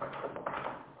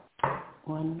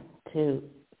 1, 2,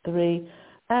 3.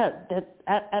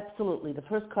 Absolutely. The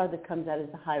first card that comes out is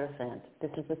the Hierophant.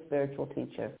 This is a spiritual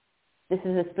teacher. This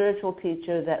is a spiritual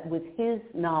teacher that with his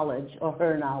knowledge or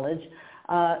her knowledge,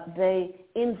 they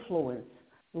influence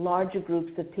larger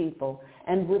groups of people.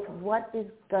 And with what is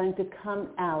going to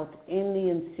come out in the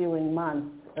ensuing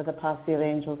months, the Posse of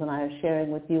Angels and I are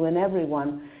sharing with you and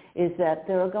everyone, is that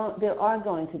there are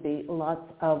going to be lots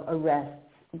of arrests.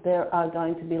 There are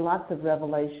going to be lots of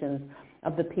revelations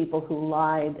of the people who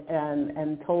lied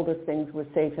and told us things were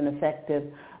safe and effective.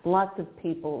 Lots of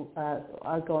people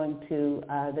are going to,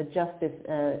 the justice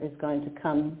is going to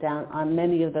come down on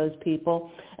many of those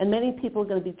people. And many people are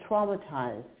going to be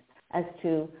traumatized as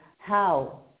to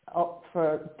how,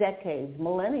 for decades,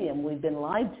 millennium, we've been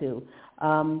lied to.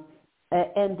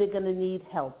 And they're going to need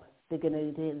help. They're going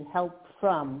to need help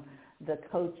from the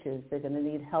coaches. They're going to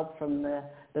need help from the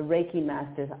Reiki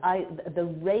masters. The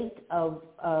rate of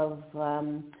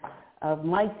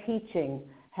my teaching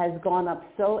has gone up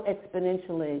so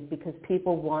exponentially because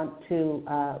people want to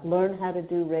learn how to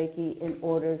do Reiki in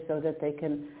order so that they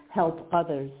can help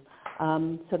others.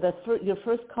 So your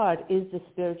first card is the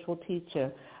spiritual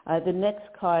teacher. The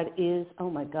next card is, oh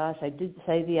my gosh, I did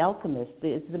say the alchemist.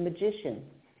 It's the magician.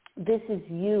 This is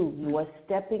you. You are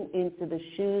stepping into the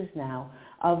shoes now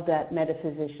of that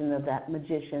metaphysician, of that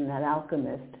magician, that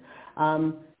alchemist,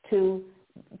 to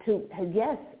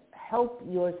help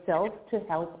yourself to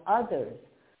help others.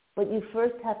 But you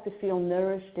first have to feel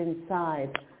nourished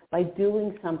inside by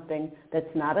doing something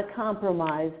that's not a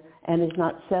compromise and is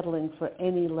not settling for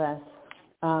any less.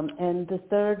 And the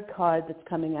third card that's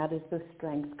coming out is the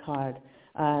Strength card.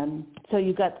 So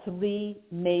you've got 3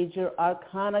 major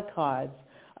arcana cards.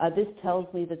 This tells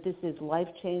me that this is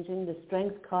life-changing. The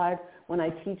Strength card, when I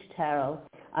teach tarot,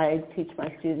 I teach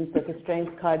my students that the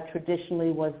Strength card traditionally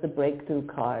was the breakthrough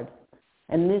card.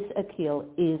 And this, Akil,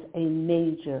 is a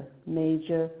major,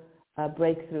 major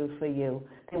breakthrough for you.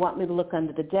 They want me to look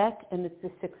under the deck, and it's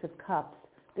the 6 of Cups.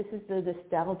 This is the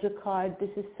nostalgia card. This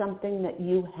is something that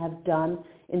you have done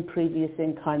in previous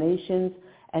incarnations,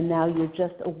 and now you're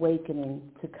just awakening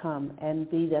to come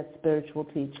and be that spiritual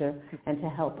teacher and to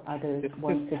help others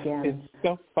once again. It's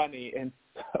so funny, and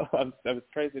so it was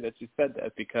crazy that you said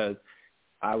that because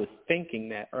I was thinking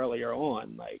that earlier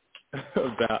on, like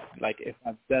about like if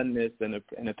I've done this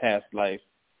in a past life.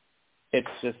 It's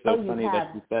just so funny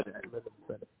that you said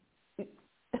it.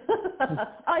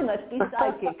 I must be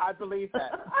psychic. I believe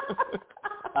that.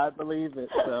 I believe it.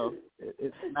 So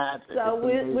it's magic. So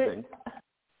it's amazing.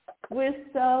 We're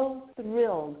so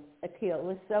thrilled, Akil.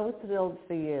 We're so thrilled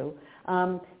for you.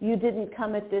 You didn't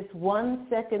come at this 1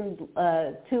 second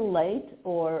too late,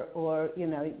 or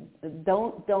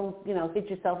don't hit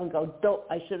yourself and go,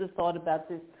 I should have thought about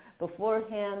this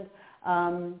beforehand.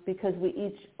 Because we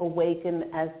each awaken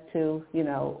as to,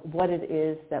 what it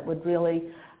is that would really,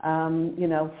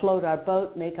 float our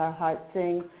boat, make our heart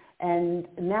sing. And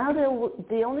now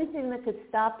the only thing that could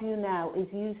stop you now is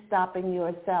you stopping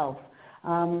yourself.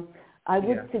 I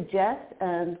would suggest,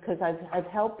 because I've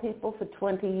helped people for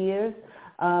 20 years,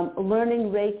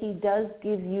 learning Reiki does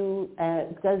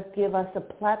give us a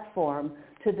platform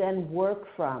to then work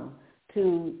from,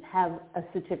 to have a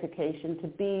certification, to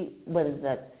be, whether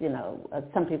that's,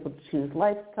 some people choose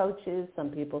life coaches, some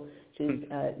people choose,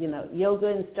 yoga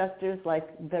instructors like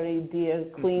very dear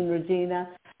Queen Regina,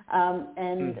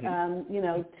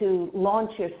 to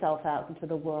launch yourself out into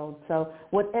the world. So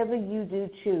whatever you do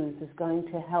choose is going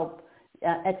to help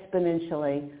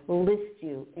exponentially lift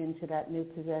you into that new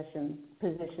position.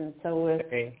 So we're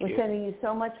sending you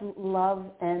so much love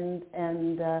and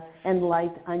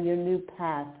light on your new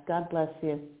path. God bless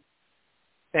you.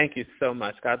 Thank you so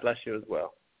much. God bless you as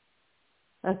well.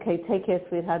 Okay, take care,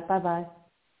 sweetheart. Bye-bye.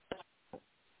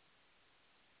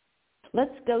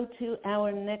 Let's go to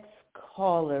our next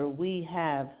caller. We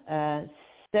have, I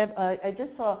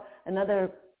just saw another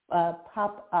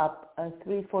pop up,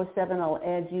 347. I'll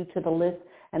add you to the list,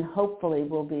 and hopefully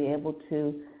we'll be able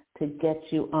to get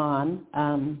you on.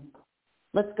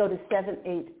 Let's go to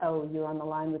 780. You're on the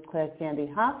line with Claire Candy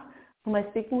Hoff. Who am I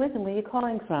speaking with, and where are you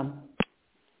calling from?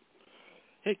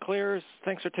 Hey, Claire.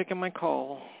 Thanks for taking my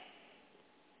call.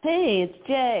 Hey, it's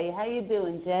Jay. How you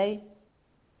doing, Jay?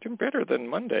 Doing better than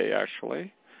Monday,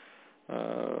 actually.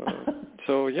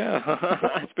 So yeah,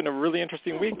 it's been a really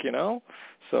interesting week,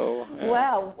 So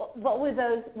wow, what were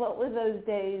those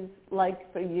days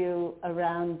like for you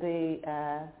around the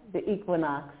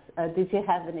equinox? Did you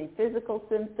have any physical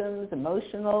symptoms,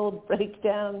 emotional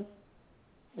breakdowns?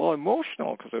 Well,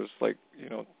 emotional, because it was like,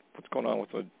 what's going on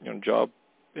with the job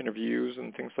interviews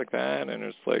and things like that, and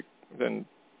it's like then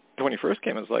 21st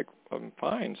came, it's like I'm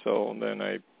fine. So then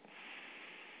I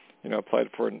applied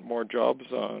for more jobs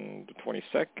on the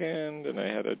 22nd, and I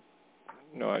had I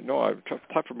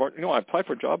applied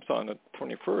for jobs on the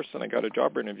 21st, and I got a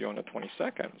job interview on the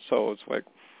 22nd. So it's like,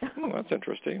 that's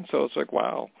interesting. So it's like,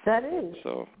 wow. That is.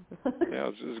 So, yeah,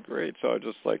 it was great. So I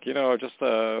just like,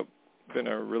 been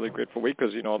a really grateful week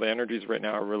because, the energies right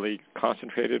now are really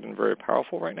concentrated and very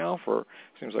powerful right now for,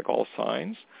 seems like all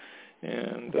signs.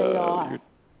 And they are.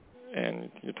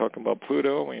 And you're talking about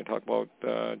Pluto, when you talk about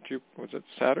was it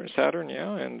Saturn,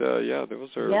 yeah, and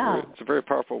those are it's a very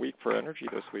powerful week for energy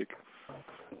this week.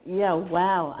 Yeah,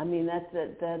 wow. I mean, that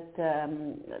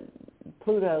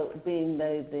Pluto being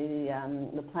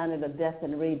the planet of death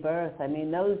and rebirth. I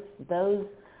mean, those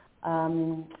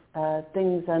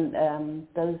things and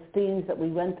those themes that we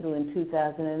went through in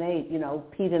 2008.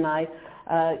 Pete and I,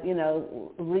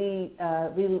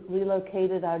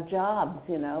 relocated our jobs,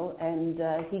 and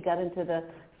he got into the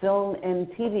film and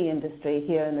TV industry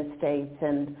here in the States,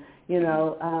 and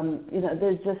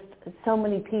there's just so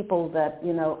many people that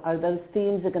those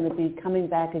themes are going to be coming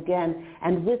back again.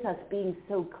 And with us being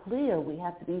so clear, we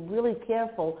have to be really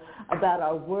careful about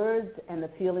our words and the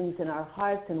feelings in our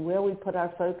hearts and where we put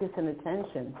our focus and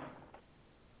attention.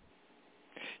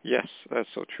 Yes, that's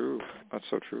so true. That's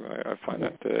so true. I find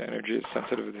that the energy is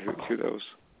sensitive to those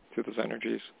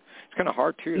energies. It's kind of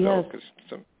hard too, though,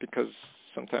 because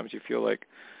sometimes you feel like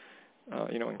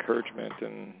encouragement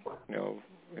and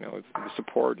the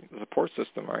support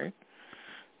system, right?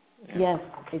 Yeah. Yes,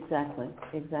 exactly.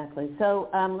 So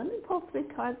let me pull 3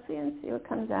 cards here and see what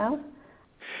comes out.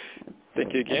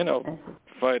 Thank you again. I'll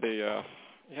provide I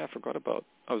forgot about.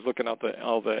 I was looking at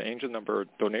all the angel number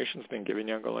donations being given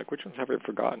you. I'm going like, which ones have I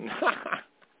forgotten? I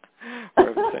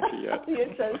haven't sent you yet.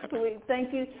 You're so sweet.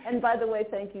 Thank you. And by the way,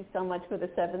 thank you so much for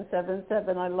the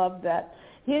 777. I love that.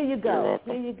 Here you go.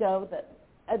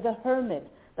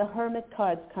 The Hermit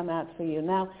cards come out for you.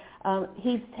 Now,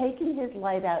 he's taking his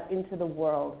light out into the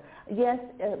world. Yes,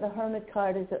 the Hermit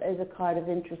card is a card of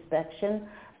introspection,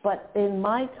 but in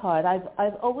my card,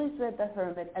 I've always read the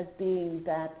Hermit as being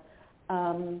that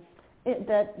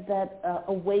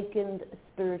awakened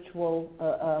spiritual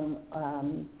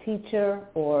teacher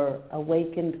or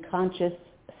awakened conscious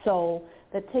soul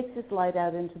that takes his light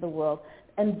out into the world.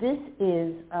 And this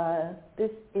is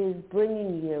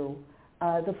bringing you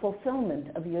the fulfillment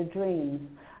of your dreams.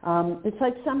 It's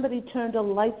like somebody turned a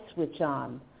light switch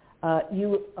on.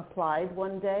 You applied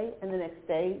one day, and the next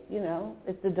day,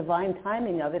 it's the divine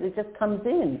timing of it. It just comes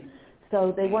in.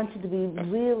 So they want you to be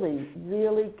really,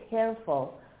 really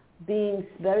careful, being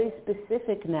very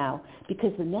specific now,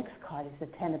 because the next card is the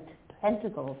 10 of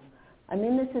Pentacles. I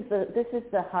mean, this is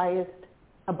the highest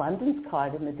abundance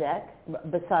card in the deck.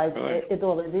 Besides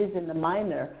it is in the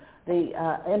minor. The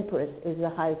Empress is the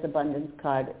highest abundance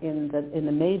card in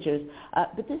the majors.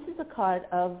 But this is a card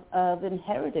of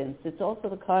inheritance. It's also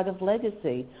the card of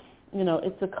legacy.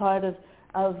 It's a card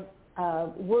of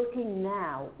working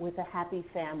now with a happy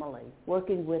family,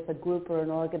 working with a group or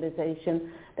an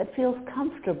organization that feels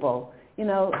comfortable. You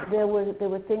know, there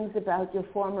were things about your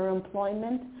former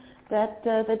employment that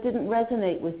didn't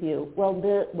resonate with you. Well,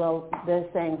 they're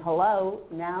saying, hello,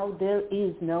 now there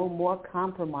is no more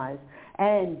compromise,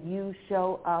 and you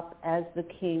show up as the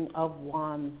King of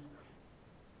Wands.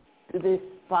 This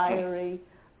fiery,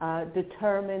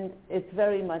 determined, it's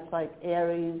very much like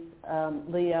Aries,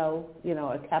 Leo, you know,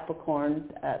 or Capricorn,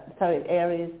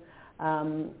 Aries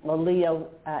or Leo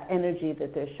energy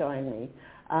that they're showing me.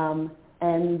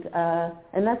 And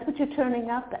that's what you're turning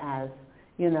up as.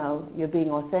 You know, you're being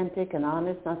authentic and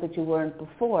honest, not that you weren't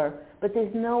before, but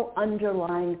there's no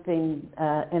underlying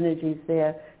energies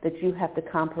there that you have to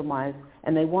compromise.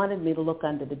 And they wanted me to look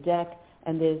under the deck,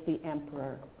 and there's the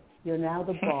Emperor. You're now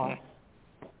the boss.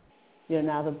 You're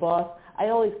now the boss. I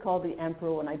always call the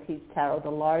Emperor when I teach tarot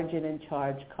the large and in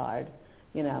charge card,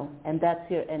 you know, and that's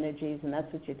your energies, and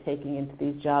that's what you're taking into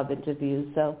these job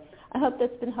interviews. So I hope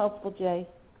that's been helpful, Jay.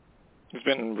 It's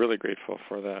been really grateful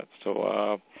for that.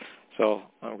 So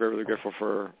I'm really grateful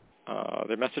for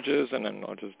their messages, and then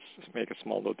I'll just make a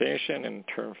small donation in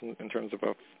terms of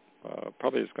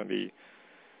probably it's going to be,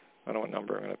 I don't know what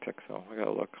number I'm going to pick, so I got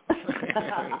to look.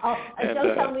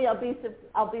 Don't tell me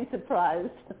I'll be surprised.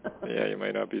 Yeah, you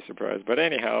might not be surprised, but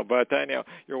anyhow,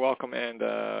 you're welcome, and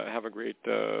have a great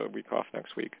week off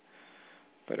next week.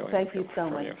 Thank you so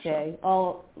much, Jay.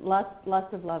 All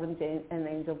lots of love and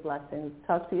angel blessings.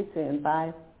 Talk to you soon.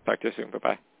 Bye. Talk to you soon.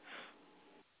 Bye-bye.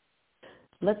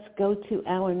 Let's go to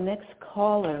our next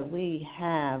caller. We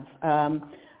have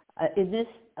in this.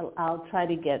 I'll try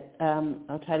to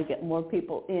get more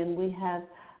people in. We have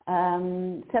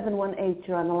 718.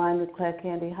 You're on the line with Claire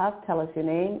Candy Huff. Tell us your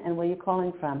name and where you're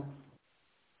calling from.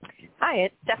 Hi,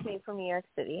 it's Stephanie from New York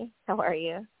City. How are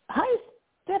you? Hi,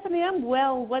 Stephanie. I'm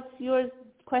well. What's your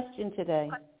question today?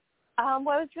 Well,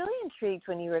 I was really intrigued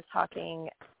when you were talking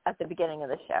at the beginning of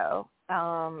the show.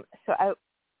 So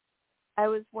I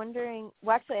was wondering.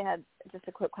 Well, actually, I had just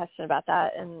a quick question about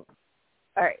that. And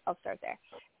all right, I'll start there.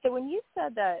 So when you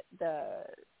said that the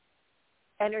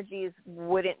energies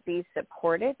wouldn't be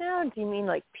supported now, do you mean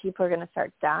like people are going to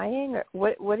start dying? Or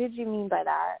what did you mean by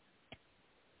that?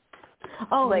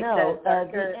 Oh, like no. the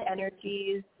darker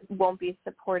energies won't be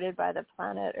supported by the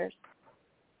planet? Or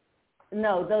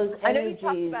no, those energies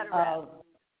I know you talked about it,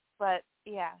 but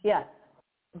yeah. Yeah,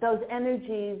 those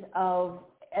energies of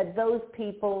those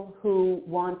people who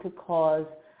want to cause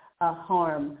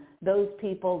harm, those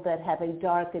people that have a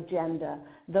dark agenda,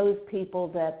 those people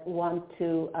that want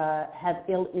to have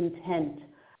ill intent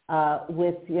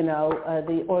with,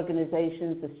 the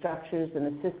organizations, the structures, and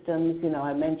the systems.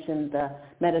 I mentioned the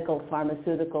medical,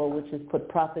 pharmaceutical, which has put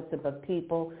profits above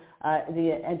people,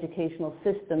 the educational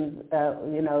system,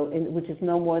 which is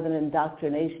no more than an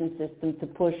indoctrination system to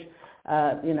push,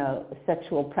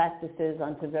 sexual practices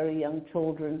onto very young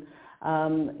children.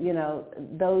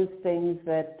 Those things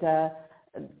that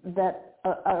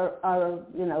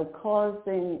are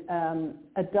causing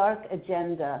a dark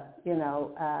agenda,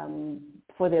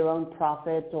 for their own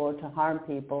profit or to harm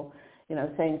people,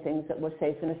 saying things that were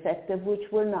safe and effective, which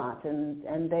were not,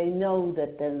 and they know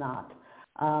that they're not.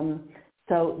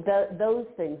 So those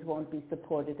things won't be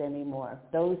supported anymore.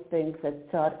 Those things that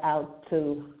sought out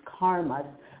to harm us,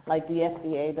 like the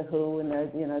FDA, the WHO, and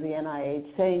the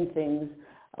NIH, saying things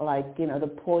like,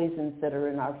 the poisons that are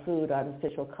in our food,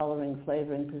 artificial coloring,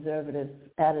 flavoring, preservatives,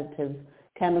 additives,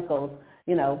 chemicals,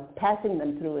 passing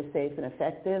them through as safe and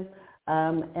effective,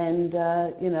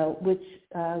 which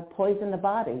poison the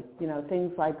body,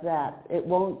 things like that.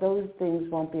 Those things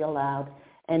won't be allowed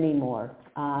anymore,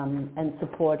 and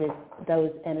supported.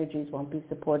 Those energies won't be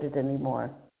supported anymore.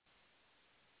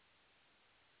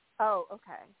 Oh,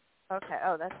 okay. Okay.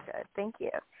 Oh, that's good. Thank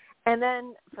you. And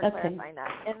then for clarifying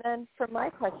that. And then for my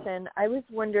question, I was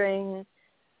wondering,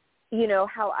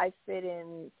 how I fit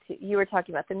in. You were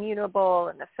talking about the mutable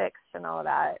and the fixed and all of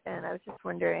that, and I was just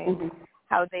wondering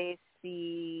how they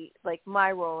see, like,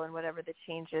 my role in whatever the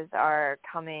changes are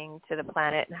coming to the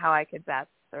planet, and how I could best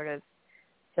sort of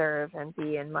serve and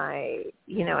be in my,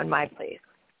 in my place.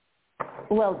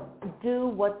 Well, do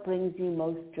what brings you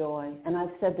most joy. And I've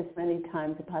said this many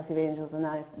times, the Positive Angels and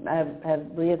I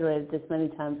have reiterated this many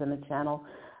times on the channel.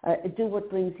 Do what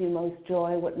brings you most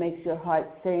joy, what makes your heart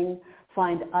sing.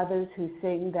 Find others who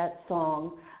sing that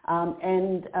song. On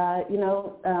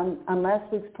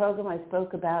last week's program, I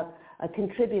spoke about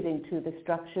contributing to the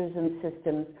structures and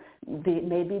systems,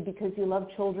 maybe because you love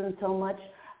children so much.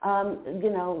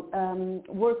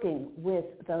 Working with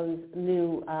those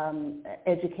new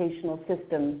educational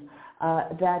systems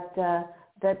that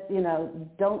that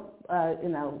don't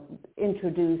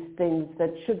introduce things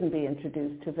that shouldn't be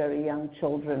introduced to very young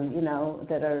children,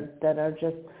 that are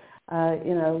just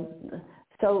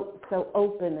so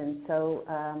open and so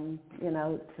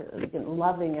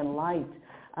loving and light.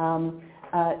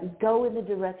 Go in the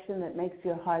direction that makes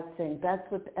your heart sing. That's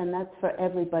for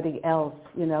everybody else,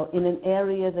 in an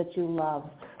area that you love,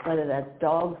 whether that's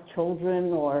dogs,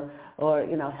 children, or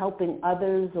helping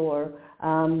others, or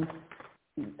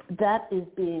that is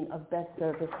being of best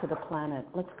service to the planet.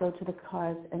 Let's go to the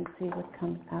cards and see what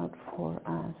comes out for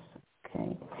us.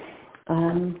 Okay.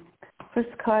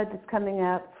 First card that's coming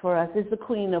out for us is the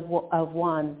Queen of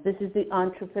Wands. This is the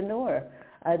entrepreneur.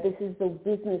 This is the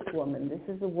businesswoman. This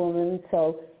is a woman,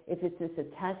 so if it's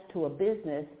attached to a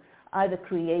business, either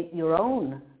create your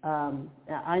own.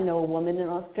 I know a woman in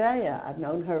Australia. I've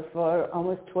known her for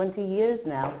almost 20 years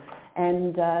now,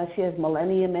 and she has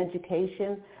Millennium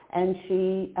Education, and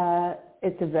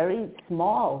it's a very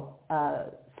small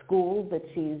school that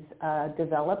she's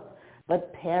developed,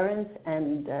 but parents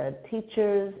and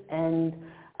teachers and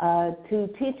to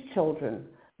teach children,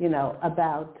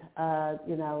 about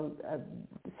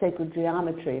sacred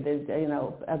geometry,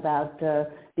 about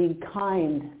being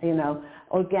kind,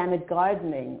 organic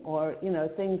gardening, or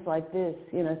things like this,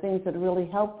 things that really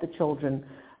help the children.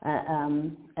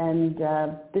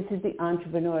 This is the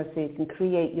entrepreneur, so you can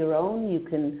create your own. You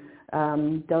can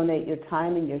donate your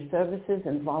time and your services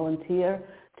and volunteer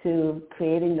to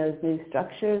creating those new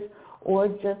structures, or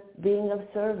just being of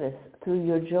service through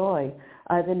your joy.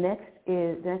 The next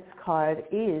card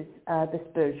is the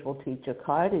spiritual teacher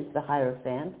card, is the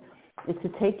Hierophant. It's to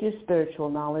take your spiritual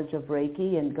knowledge of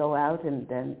Reiki and go out and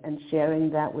sharing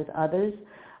that with others.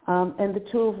 And the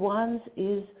Two of Wands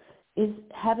is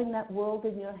having that world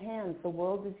in your hands. The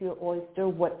world is your oyster.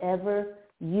 Whatever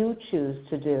you choose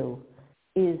to do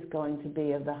is going to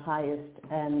be of the highest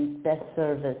and best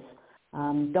service.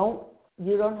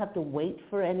 You don't have to wait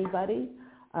for anybody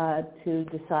to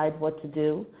decide what to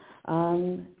do.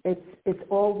 It's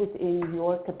all within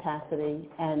your capacity,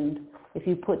 and if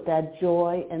you put that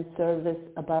joy and service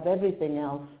above everything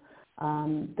else,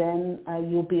 then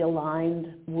you'll be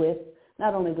aligned with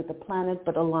not only with the planet,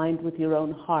 but aligned with your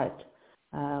own heart,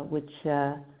 which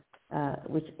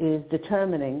is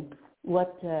determining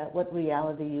what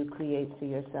reality you create for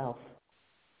yourself.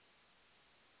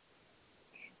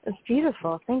 It's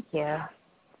beautiful. Thank you.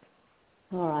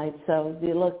 All right. So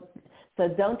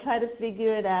don't try to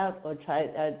figure it out, or try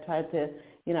to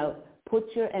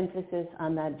put your emphasis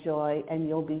on that joy, and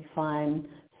you'll be fine.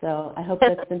 So I hope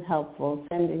that's been helpful.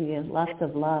 Sending you lots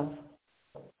of love.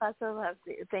 Lots of love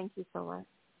to you. Thank you so much.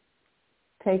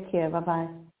 Take care. Bye-bye.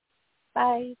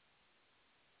 Bye.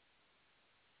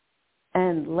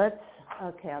 And I'll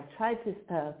try to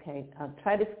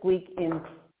squeak in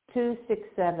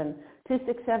 267.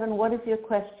 267, what is your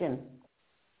question?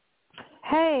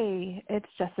 Hey, it's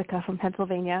Jessica from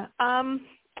Pennsylvania.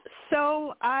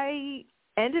 So I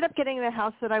ended up getting the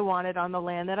house that I wanted on the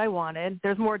land that I wanted.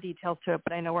 There's more details to it,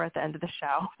 but I know we're at the end of the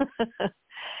show.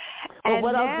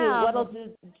 I'll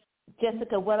do,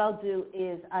 Jessica, what I'll do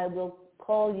is I will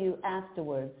call you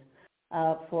afterwards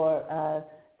for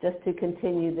just to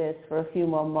continue this for a few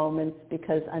more moments,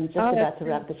 because I'm just about to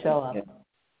wrap the show up.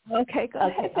 Okay, go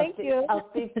ahead. Thank you. I'll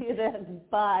speak to you then.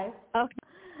 Bye. Okay.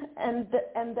 And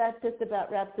that just about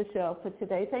wraps the show for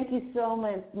today. Thank you so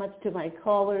much to my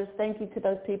callers. Thank you to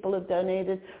those people who've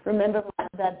donated. Remember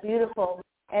that beautiful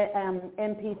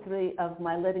MP3 of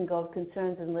my Letting Go of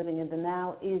Concerns and Living in the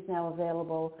Now is now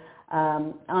available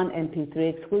on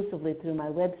MP3 exclusively through my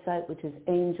website, which is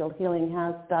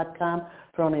angelhealinghouse.com,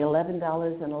 for only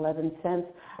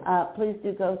 $11.11. Please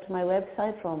do go to my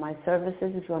website for all my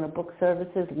services. If you want to book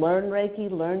services, learn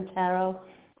Reiki, learn Tarot,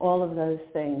 all of those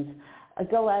things.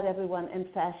 Go out, everyone, and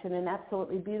fashion an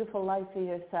absolutely beautiful life for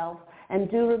yourself. And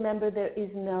do remember, there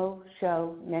is no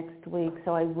show next week,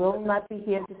 so I will not be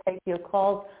here to take your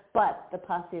calls, but the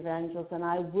Posse of Angels and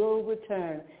I will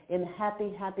return in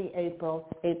happy April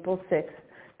 6th,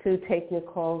 to take your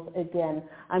calls again.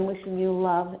 I'm wishing you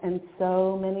love and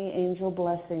so many angel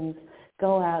blessings.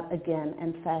 Go out again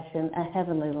and fashion a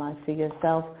heavenly life for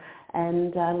yourself.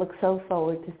 And I look so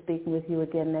forward to speaking with you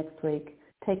again next week.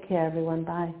 Take care, everyone.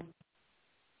 Bye.